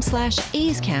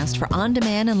athletics.com/A's Cast for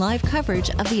on-demand and live coverage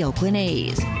of the Oakland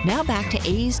A's. Now back to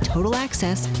A's Total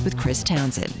Access with Chris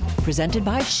Townsend. Presented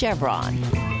by Chevron.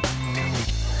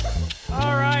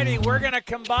 All righty, we're going to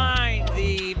combine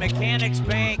the Mechanics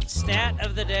Bank stat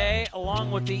of the day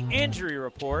along with the injury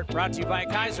report brought to you by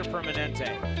Kaiser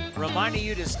Permanente. Reminding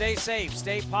you to stay safe,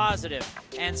 stay positive,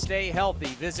 and stay healthy.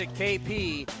 Visit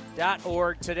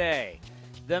kp.org today.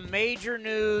 The major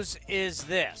news is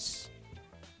this.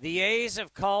 The A's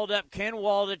have called up Ken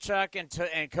Waldichuk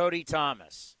and Cody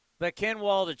Thomas. But Ken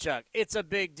Waldichuk, it's a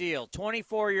big deal.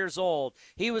 24 years old.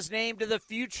 He was named to the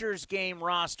Futures Game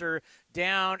roster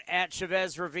down at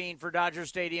Chavez Ravine for Dodger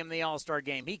Stadium, the All-Star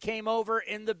Game. He came over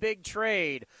in the big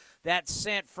trade that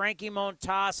sent Frankie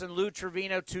Montas and Lou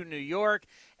Trevino to New York,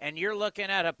 and you're looking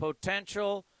at a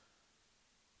potential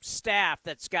staff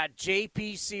that's got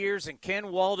J.P. Sears and Ken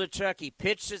Waldichuk. He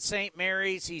pitched at St.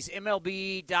 Mary's. He's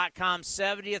MLB.com's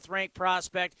 70th ranked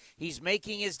prospect. He's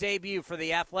making his debut for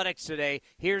the Athletics today.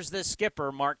 Here's the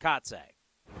skipper, Mark Kotze.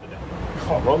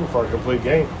 Oh, I'm hoping for a complete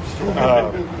game.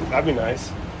 That'd be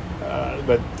nice.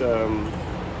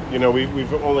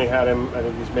 We've only had him. I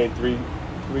think he's made three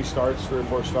or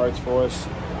four starts for us,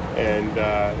 and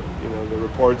the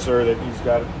reports are that he's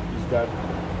got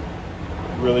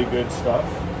really good stuff.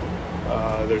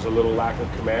 There's a little lack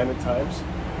of command at times,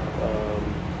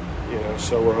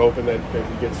 so we're hoping that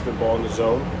he gets the ball in the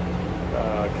zone,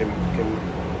 can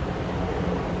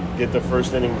get the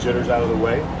first inning jitters out of the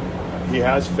way. He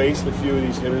has faced a few of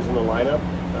these hitters in the lineup,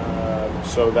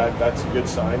 so that's a good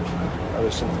sign.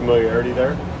 There's some familiarity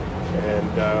there,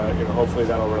 and hopefully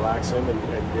that'll relax him and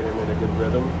get him in a good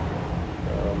rhythm.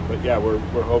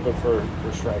 We're hoping for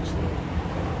strikes today.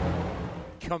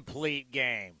 Complete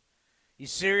game. You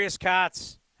serious,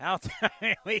 Kotz?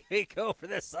 We go for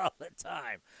this all the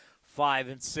time. 5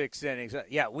 and 6 innings.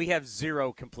 Yeah, we have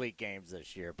 0 complete games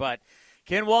this year. But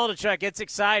Ken Waldichuk, it's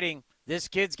exciting. This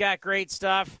kid's got great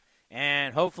stuff,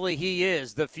 and hopefully he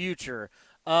is the future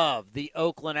of the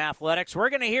Oakland Athletics.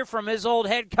 We're going to hear from his old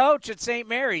head coach at St.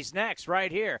 Mary's next,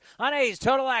 right here on A's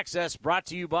Total Access, brought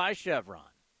to you by Chevron.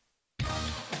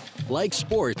 Like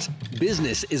sports,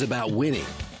 business is about winning.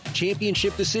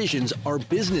 Championship decisions are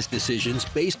business decisions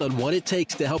based on what it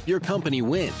takes to help your company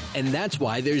win. And that's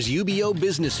why there's UBO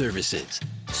Business Services,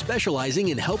 specializing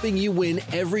in helping you win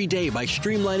every day by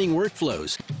streamlining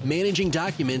workflows, managing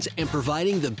documents, and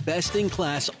providing the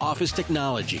best-in-class office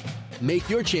technology. Make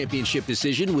your championship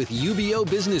decision with UBO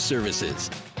Business Services.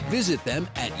 Visit them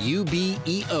at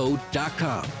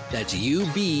ubeo.com. That's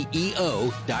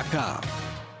ubeo.com.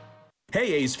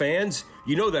 Hey, A's fans.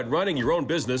 You know that running your own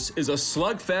business is a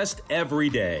slugfest every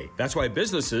day. That's why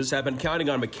businesses have been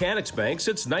counting on Mechanics Bank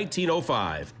since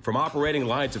 1905. From operating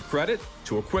lines of credit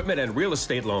to equipment and real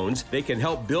estate loans, they can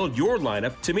help build your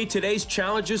lineup to meet today's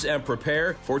challenges and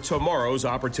prepare for tomorrow's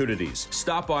opportunities.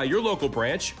 Stop by your local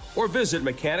branch or visit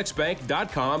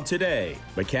mechanicsbank.com today.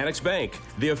 Mechanics Bank,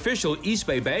 the official East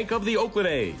Bay bank of the Oakland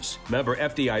A's. Member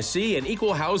FDIC and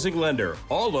equal housing lender.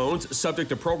 All loans subject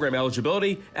to program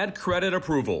eligibility and credit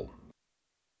approval.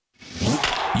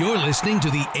 You're listening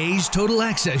to the A's Total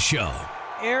Access Show.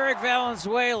 Eric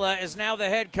Valenzuela is now the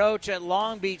head coach at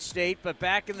Long Beach State, but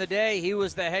back in the day, he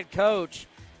was the head coach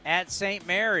at St.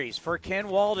 Mary's for Ken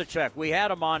Waldichuk. We had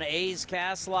him on A's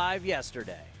Cast Live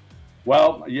yesterday.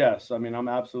 Well, yes. I mean, I'm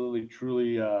absolutely,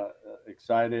 truly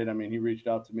excited. I mean, he reached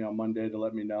out to me on Monday to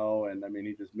let me know, and I mean,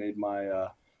 he just made my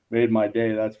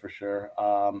day. That's for sure.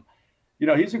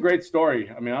 He's a great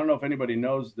story. I mean, I don't know if anybody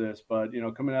knows this, but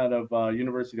coming out of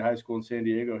University High School in San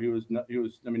Diego, he was. I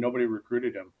mean, nobody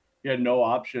recruited him. He had no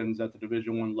options at the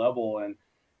Division I level, and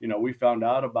we found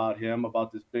out about him,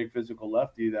 about this big physical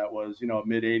lefty that was a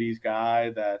mid-'80s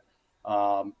guy that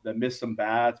missed some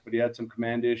bats, but he had some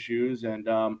command issues, and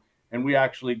we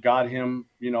actually got him,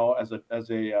 as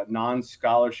a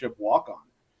non-scholarship walk-on.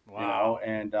 Wow.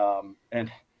 I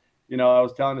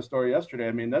was telling a story yesterday.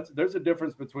 I mean, there's a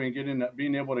difference between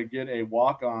being able to get a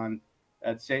walk-on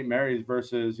at St. Mary's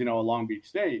versus, a Long Beach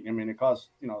State. I mean, it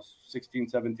costs,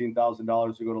 $16,000,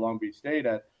 $17,000 to go to Long Beach State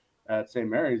at St.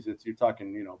 Mary's. You're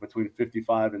talking, between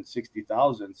 $55,000 and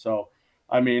 $60,000. So,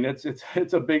 I mean, it's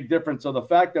a big difference. So the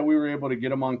fact that we were able to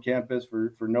get him on campus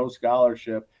for no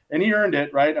scholarship, and he earned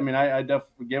it, right? I mean, I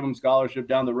definitely gave him scholarship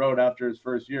down the road after his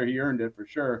first year. He earned it for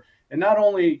sure. And not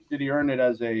only did he earn it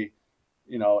as a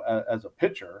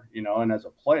pitcher, and as a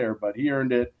player, but he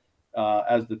earned it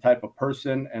as the type of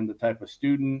person and the type of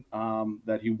student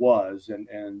that he was.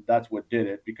 And that's what did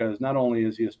it, because not only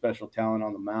is he a special talent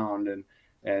on the mound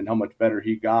and how much better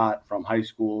he got from high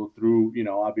school through,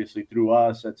 obviously through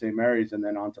us at St. Mary's and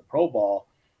then on to pro ball.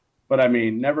 But I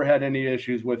mean, never had any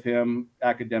issues with him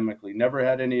academically, never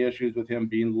had any issues with him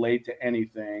being late to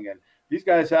anything. And these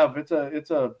guys have,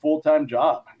 it's a full-time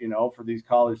job, for these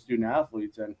college student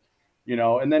athletes. And,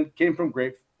 and then came from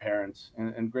great parents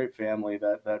and great family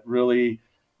that really,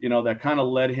 that kind of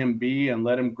let him be and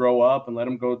let him grow up and let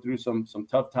him go through some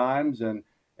tough times. And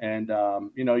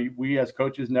we as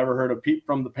coaches never heard a peep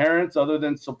from the parents other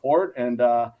than support. And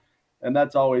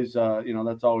that's always,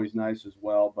 that's always nice as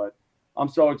well. But I'm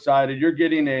so excited. You're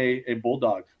getting a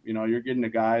bulldog, you're getting a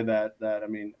guy that I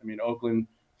mean, Oakland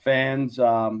fans,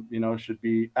 should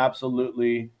be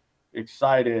absolutely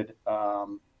excited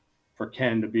for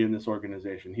Ken to be in this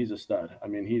organization. He's a stud. I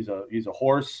mean, he's a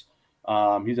horse.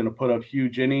 He's going to put up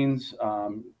huge innings,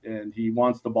 and he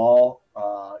wants the ball,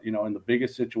 in the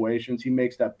biggest situations. He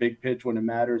makes that big pitch when it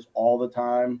matters all the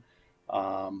time,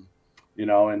 and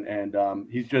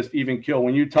he's just even kill.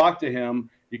 When you talk to him,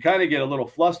 you kind of get a little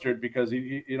flustered because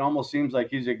it almost seems like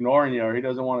he's ignoring you or he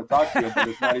doesn't want to talk to you, but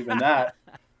it's not even that.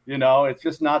 It's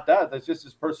just not that. That's just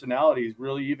his personality. He's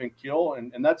really even kill,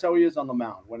 and that's how he is on the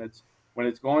mound. When it's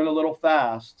going a little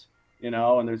fast, and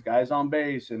there's guys on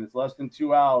base and it's less than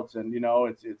 2 outs and,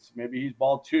 it's maybe he's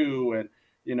ball 2 and,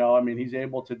 he's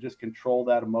able to just control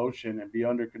that emotion and be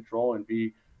under control and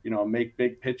be, make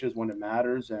big pitches when it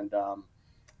matters. And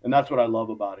that's what I love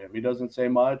about him. He doesn't say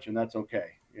much, and that's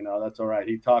okay. That's all right.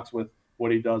 He talks with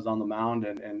what he does on the mound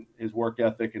and his work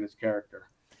ethic and his character.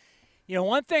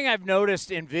 One thing I've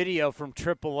noticed in video from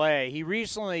AAA, he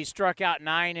recently struck out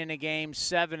 9 in a game,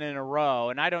 7 in a row.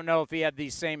 And I don't know if he had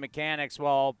these same mechanics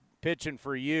while pitching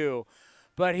for you,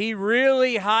 but he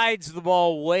really hides the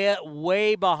ball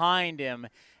way behind him.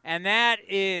 And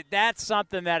that's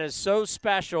something that is so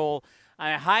special.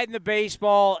 Hiding the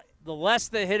baseball, the less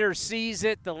the hitter sees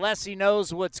it, the less he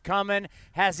knows what's coming.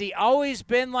 Has he always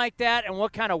been like that, and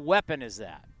what kind of weapon is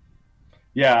that?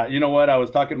 Yeah, you know what? I was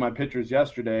talking to my pitchers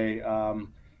yesterday.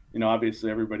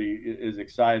 Obviously everybody is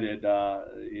excited,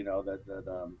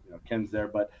 that Ken's there.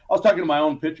 But I was talking to my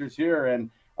own pitchers here, and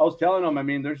I was telling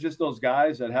them, there's just those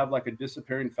guys that have like a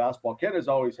disappearing fastball. Ken has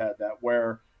always had that,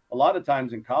 where a lot of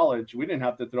times in college we didn't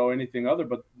have to throw anything other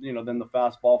but than the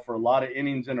fastball for a lot of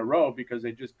innings in a row because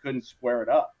they just couldn't square it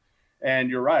up. And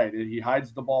you're right. He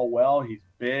hides the ball well. He's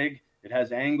big. It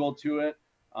has angle to it.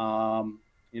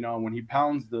 When he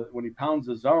pounds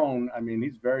the zone,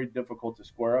 he's very difficult to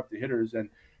square up the hitters. And,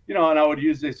 and I would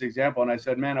use this example. And I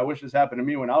said, man, I wish this happened to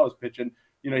me when I was pitching.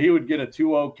 He would get a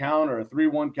 2-0 count or a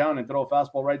 3-1 count and throw a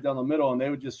fastball right down the middle, and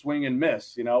they would just swing and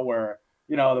miss, where,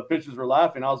 the pitchers were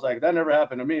laughing. I was like, that never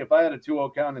happened to me. If I had a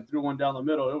 2-0 count and threw one down the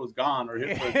middle, it was gone or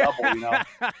hit for a double,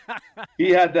 He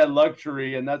had that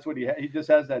luxury, and that's what he just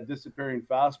has that disappearing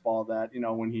fastball that,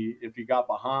 if he got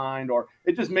behind, or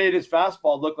it just made his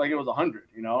fastball look like it was 100,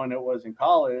 and it was in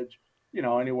college,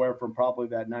 anywhere from probably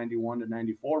that 91 to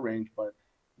 94 range. But,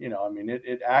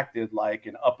 it acted like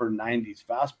an upper 90s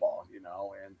fastball,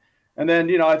 and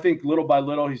then, I think little by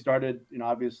little he started,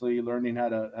 obviously learning how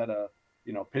to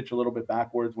pitch a little bit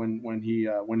backwards when he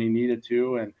needed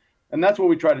to. And that's what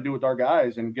we try to do with our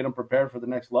guys and get them prepared for the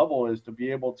next level, is to be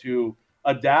able to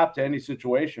adapt to any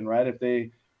situation, right? If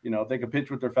they can pitch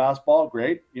with their fastball,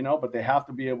 great, but they have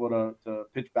to be able to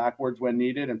pitch backwards when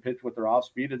needed and pitch with their off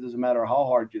speed. It doesn't matter how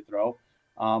hard you throw.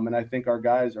 And I think our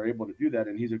guys are able to do that.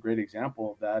 And he's a great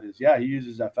example of that. He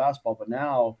uses that fastball, but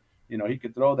now, he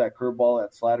could throw that curveball,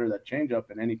 that slider, that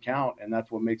changeup in any count. And that's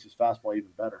what makes his fastball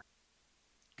even better.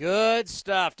 Good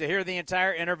stuff. To hear the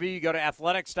entire interview, you go to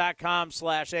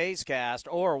athletics.com/A'sCast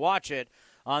or watch it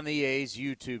on the A's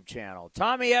YouTube channel.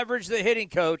 Tommy Everidge, the hitting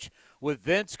coach, with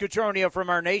Vince Cotroneo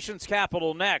from our nation's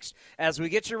capital next as we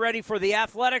get you ready for the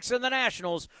Athletics and the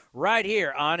Nationals right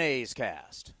here on A's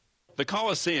Cast. The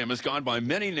Coliseum has gone by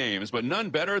many names, but none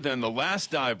better than the Last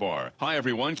Dive Bar. Hi,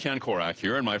 everyone. Ken Korak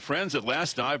here, and my friends at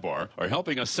Last Dive Bar are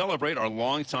helping us celebrate our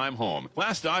longtime home.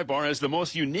 Last Dive Bar has the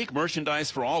most unique merchandise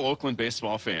for all Oakland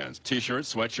baseball fans.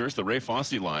 T-shirts, sweatshirts, the Ray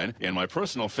Fosse line, and my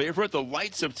personal favorite, the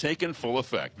lights have taken full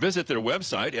effect. Visit their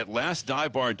website at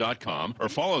lastdivebar.com or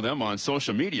follow them on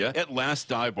social media at Last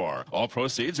Dive Bar. All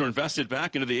proceeds are invested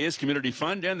back into the A's Community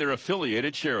Fund and their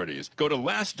affiliated charities. Go to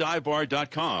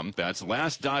lastdivebar.com. That's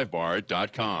lastdivebar.com.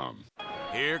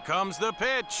 Here comes the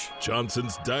pitch.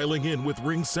 Johnson's dialing in with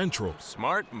Ring Central.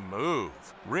 Smart move.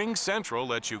 Ring Central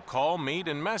lets you call, meet,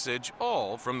 and message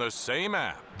all from the same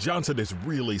app. Johnson is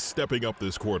really stepping up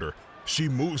this quarter. She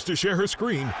moves to share her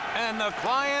screen. And the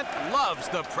client loves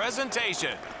the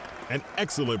presentation. An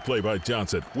excellent play by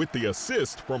Johnson with the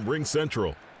assist from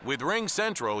RingCentral. With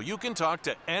RingCentral, you can talk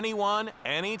to anyone,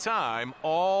 anytime,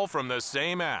 all from the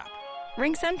same app.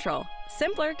 RingCentral.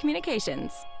 Simpler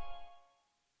communications.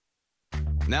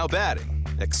 Now batting,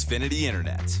 Xfinity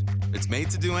Internet. It's made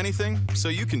to do anything, so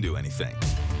you can do anything.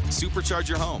 Supercharge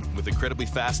your home with incredibly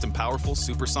fast and powerful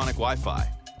supersonic Wi-Fi.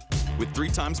 With 3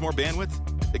 times more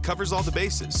bandwidth, it covers all the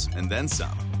bases and then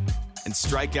some. And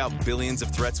strike out billions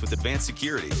of threats with advanced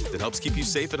security that helps keep you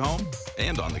safe at home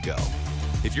and on the go.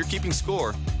 If you're keeping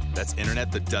score, that's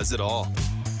internet that does it all.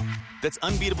 That's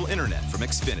unbeatable internet from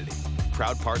Xfinity,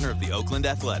 proud partner of the Oakland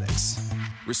Athletics.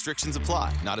 Restrictions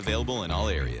apply, not available in all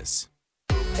areas.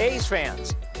 A's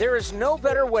fans, there is no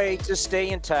better way to stay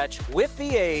in touch with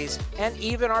the A's and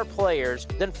even our players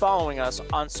than following us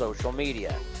on social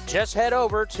media. Just head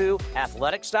over to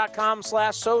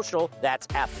athletics.com/social. That's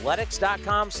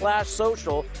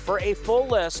athletics.com/social for a full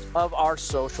list of our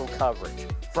social coverage,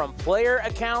 from player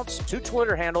accounts to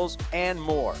Twitter handles and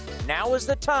more. Now is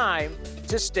the time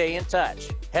to stay in touch.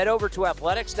 Head over to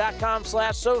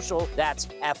athletics.com/social. That's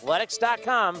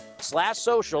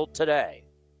athletics.com/social today.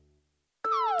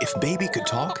 If baby could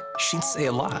talk, she'd say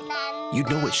a lot.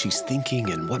 You'd know what she's thinking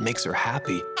and what makes her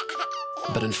happy.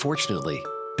 But unfortunately,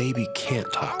 baby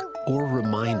can't talk or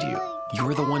remind you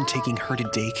you're the one taking her to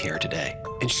daycare today.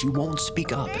 And she won't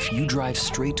speak up if you drive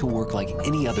straight to work like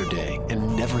any other day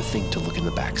and never think to look in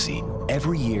the backseat.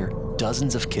 Every year,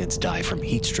 dozens of kids die from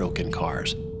heat stroke in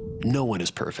cars. No one is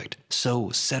perfect,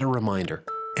 so set a reminder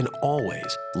and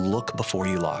always look before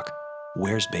you lock.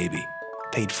 Where's baby?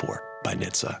 Paid for by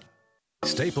NHTSA.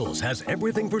 Staples has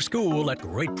everything for school at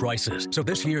great prices. So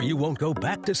this year you won't go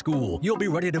back to school. You'll be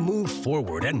ready to move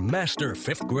forward and master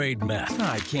 5th grade math.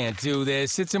 I can't do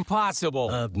this. It's impossible.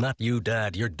 Not you,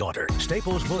 Dad, your daughter.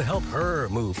 Staples will help her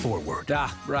move forward.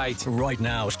 Right. Right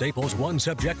now, Staples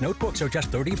one-subject notebooks are just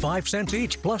 35 cents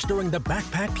each. Plus, during the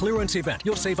backpack clearance event,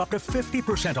 you'll save up to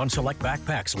 50% on select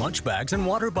backpacks, lunch bags, and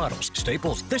water bottles.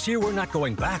 Staples, this year we're not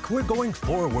going back. We're going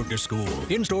forward to school.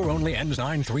 In-store only, ends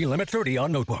 9/3, limit 30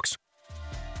 on notebooks.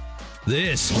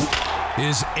 This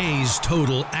is A's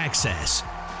Total Access.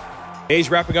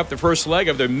 A's wrapping up the first leg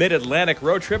of their Mid-Atlantic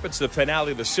road trip. It's the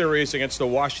finale of the series against the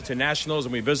Washington Nationals,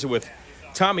 and we visit with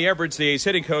Tommy Everidge, the A's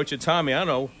hitting coach. And Tommy, I don't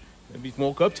know, maybe you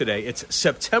woke up today. It's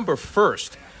September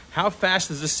 1st. How fast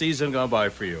has this season gone by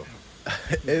for you?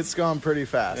 It's gone pretty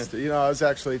fast. You know, I was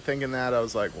actually thinking that. I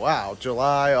was like, wow,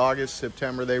 July, August,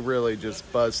 September, they really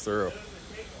just buzzed through.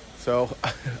 So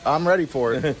I'm ready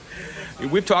for it.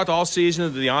 We've talked all season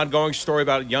of the ongoing story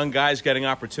about young guys getting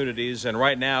opportunities, and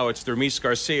right now it's Dermis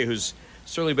Garcia, who's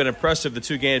certainly been impressive the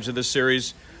 2 games of this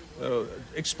series.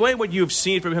 Explain what you've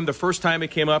seen from him the first time he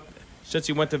came up, since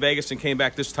he went to Vegas and came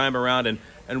back this time around,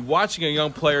 and watching a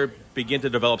young player begin to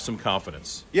develop some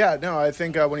confidence. Yeah, no, I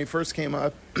think when he first came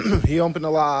up, he opened a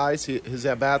lot of eyes. His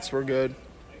at-bats were good.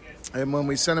 And when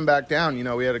we sent him back down, you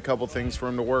know, we had a couple things for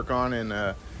him to work on,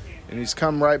 and he's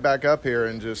come right back up here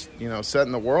and just, you know,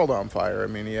 setting the world on fire. I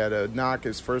mean, he had to knock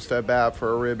his first at-bat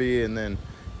for a ribby, and then,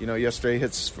 you know, yesterday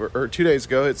 2 days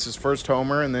ago, hits his first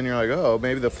homer, and then you're like, oh,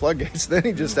 maybe the floodgates. Then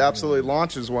he just absolutely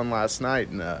launches one last night,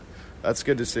 and that's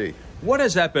good to see. What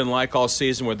has that been like all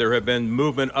season, where there have been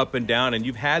movement up and down, and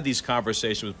you've had these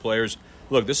conversations with players?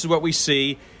 Look, this is what we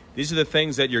see. These are the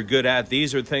things that you're good at.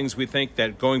 These are things we think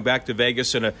that going back to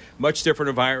Vegas in a much different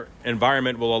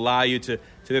environment will allow you to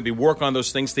maybe work on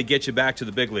those things to get you back to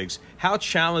the big leagues. How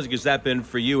challenging has that been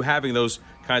for you, having those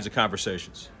kinds of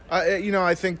conversations? You know,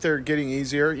 I think they're getting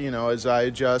easier, you know, as I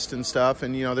adjust and stuff.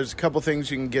 And, you know, there's a couple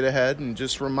things you can get ahead and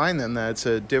just remind them that it's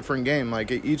a different game. Like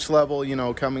at each level, you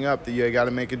know, coming up, you got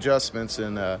to make adjustments.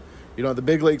 And, you know, the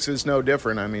big leagues is no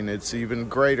different. I mean, it's even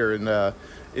greater. And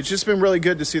it's just been really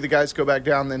good to see the guys go back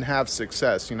down and then have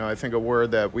success. You know, I think a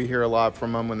word that we hear a lot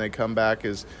from them when they come back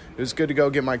is, it was good to go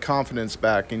get my confidence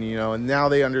back. And, you know, and now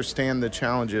they understand the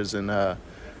challenges. And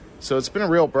so it's been a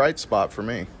real bright spot for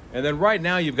me. And then right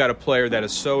now you've got a player that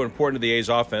is so important to the A's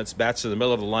offense, bats in the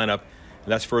middle of the lineup,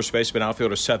 and that's first baseman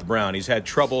outfielder Seth Brown. He's had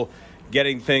trouble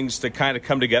getting things to kind of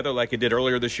come together like he did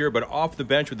earlier this year, but off the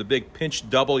bench with the big pinch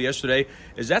double yesterday,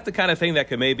 is that the kind of thing that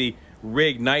can maybe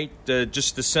reignite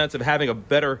just the sense of having a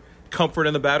better comfort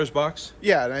in the batter's box?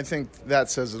 Yeah, and I think that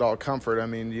says it all, comfort. I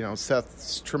mean, you know,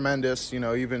 Seth's tremendous, you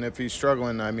know, even if he's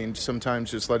struggling. I mean,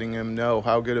 sometimes just letting him know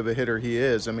how good of a hitter he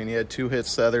is. I mean, he had 2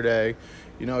 hits the other day.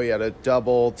 You know, he had a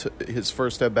double to his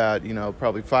first at-bat, you know,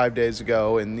 probably 5 days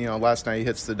ago. And, you know, last night he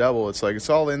hits the double. It's like,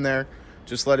 it's all in there.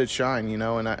 Just let it shine, you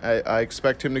know. And I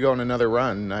expect him to go on another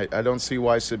run. I don't see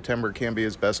why September can't be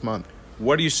his best month.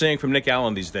 What are you seeing from Nick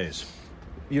Allen these days?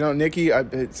 You know, Nicky, I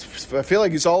feel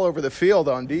like he's all over the field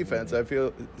on defense. I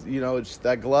feel,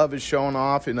 that glove is showing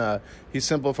off, and he's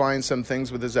simplifying some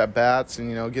things with his at-bats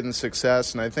and, getting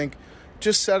success. And I think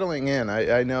just settling in.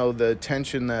 I know the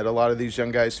tension that a lot of these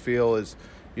young guys feel is,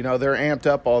 they're amped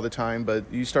up all the time, but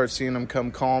you start seeing them come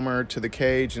calmer to the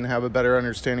cage and have a better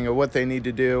understanding of what they need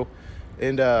to do.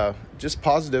 And just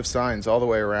positive signs all the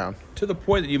way around. To the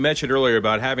point that you mentioned earlier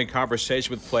about having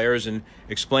conversation with players and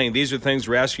explaining these are things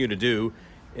we're asking you to do.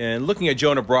 And looking at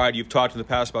Jonah Bride, you've talked in the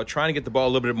past about trying to get the ball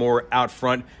a little bit more out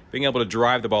front, being able to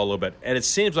drive the ball a little bit. And it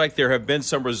seems like there have been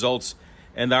some results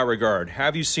in that regard.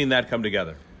 Have you seen that come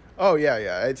together? Oh,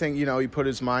 yeah. I think, he put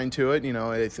his mind to it.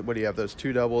 What do you have, those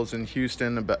 2 doubles in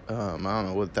Houston? I don't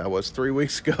know what that was, 3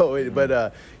 weeks ago.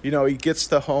 But, he gets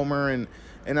the homer.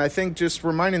 And I think just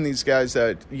reminding these guys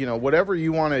that, whatever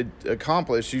you want to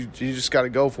accomplish, you just got to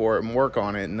go for it and work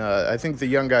on it. And I think the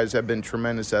young guys have been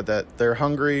tremendous at that. They're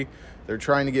hungry. They're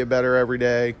trying to get better every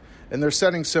day. And they're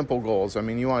setting simple goals. I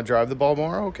mean, you want to drive the ball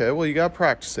more? Okay, well, you got to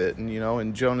practice it. And,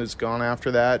 and Jonah's gone after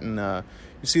that. And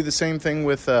you see the same thing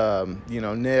with,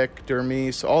 Nick,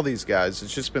 Dermis, all these guys.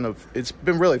 It's just been it's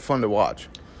been really fun to watch.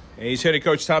 A's hitting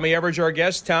coach Tommy Everidge, our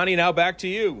guest. Townie, now back to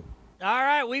you. All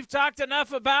right, we've talked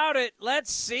enough about it.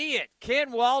 Let's see it.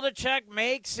 Ken Waldichuk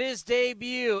makes his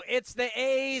debut. It's the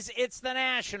A's, it's the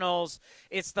Nationals.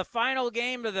 It's the final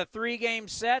game of the 3-game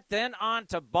set, then on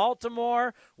to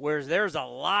Baltimore, where there's a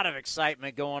lot of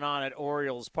excitement going on at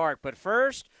Orioles Park. But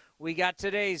first, we got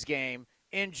today's game.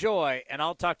 Enjoy, and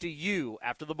I'll talk to you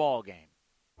after the ball game.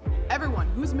 Everyone,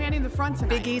 who's manning the front tonight?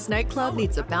 Big E's nightclub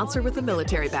needs a bouncer with a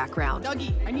military background.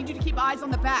 Dougie, I need you to keep eyes on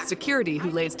the back. Security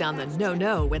who lays down the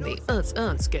no-no when the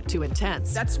uns get too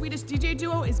intense. That Swedish DJ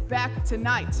duo is back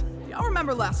tonight. Y'all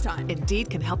remember last time. Indeed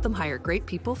can help them hire great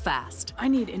people fast. I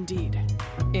need Indeed.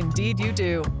 Indeed you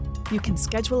do. You can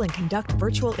schedule and conduct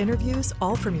virtual interviews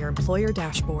all from your employer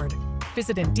dashboard.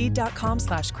 Visit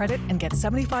Indeed.com/credit and get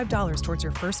 $75 towards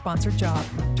your first sponsored job.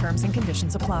 Terms and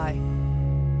conditions apply.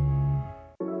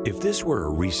 If this were a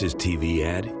Reese's TV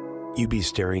ad, you'd be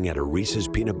staring at a Reese's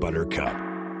peanut butter cup.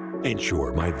 And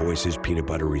sure, my voice is peanut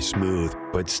buttery smooth,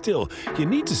 but still, you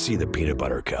need to see the peanut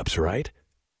butter cups, right?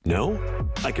 No?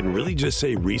 I can really just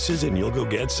say Reese's and you'll go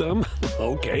get some?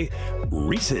 Okay,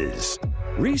 Reese's.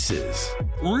 Reese's.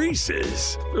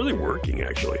 Reese's. Really working,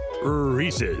 actually.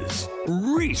 Reese's.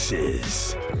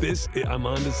 Reese's. I'm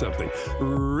on to something.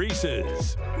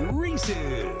 Reese's.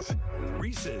 Reese's.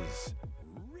 Reese's.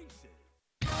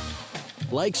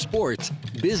 Like sports,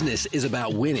 business is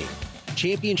about winning.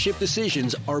 Championship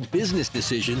decisions are business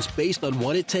decisions based on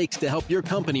what it takes to help your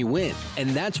company win. And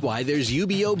that's why there's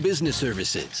UBO Business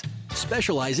Services,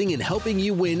 specializing in helping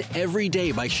you win every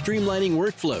day by streamlining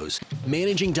workflows,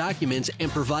 managing documents,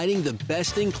 and providing the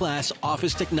best-in-class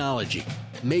office technology.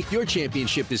 Make your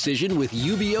championship decision with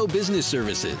UBO Business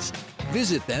Services.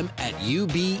 Visit them at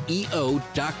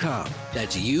ubeo.com.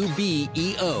 That's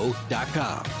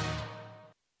ubeo.com.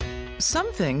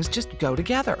 Some things just go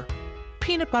together.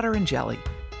 Peanut butter and jelly,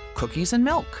 cookies and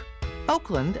milk,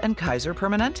 Oakland and Kaiser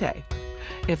Permanente.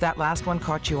 If that last one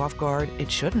caught you off guard,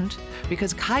 it shouldn't,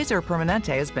 because Kaiser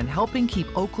Permanente has been helping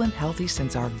keep Oakland healthy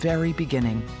since our very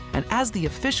beginning. And as the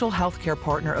official healthcare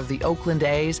partner of the Oakland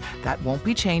A's, that won't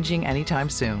be changing anytime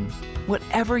soon.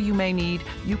 Whatever you may need,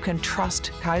 you can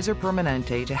trust Kaiser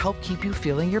Permanente to help keep you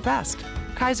feeling your best.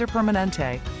 Kaiser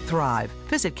Permanente. Thrive.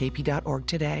 Visit kp.org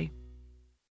today.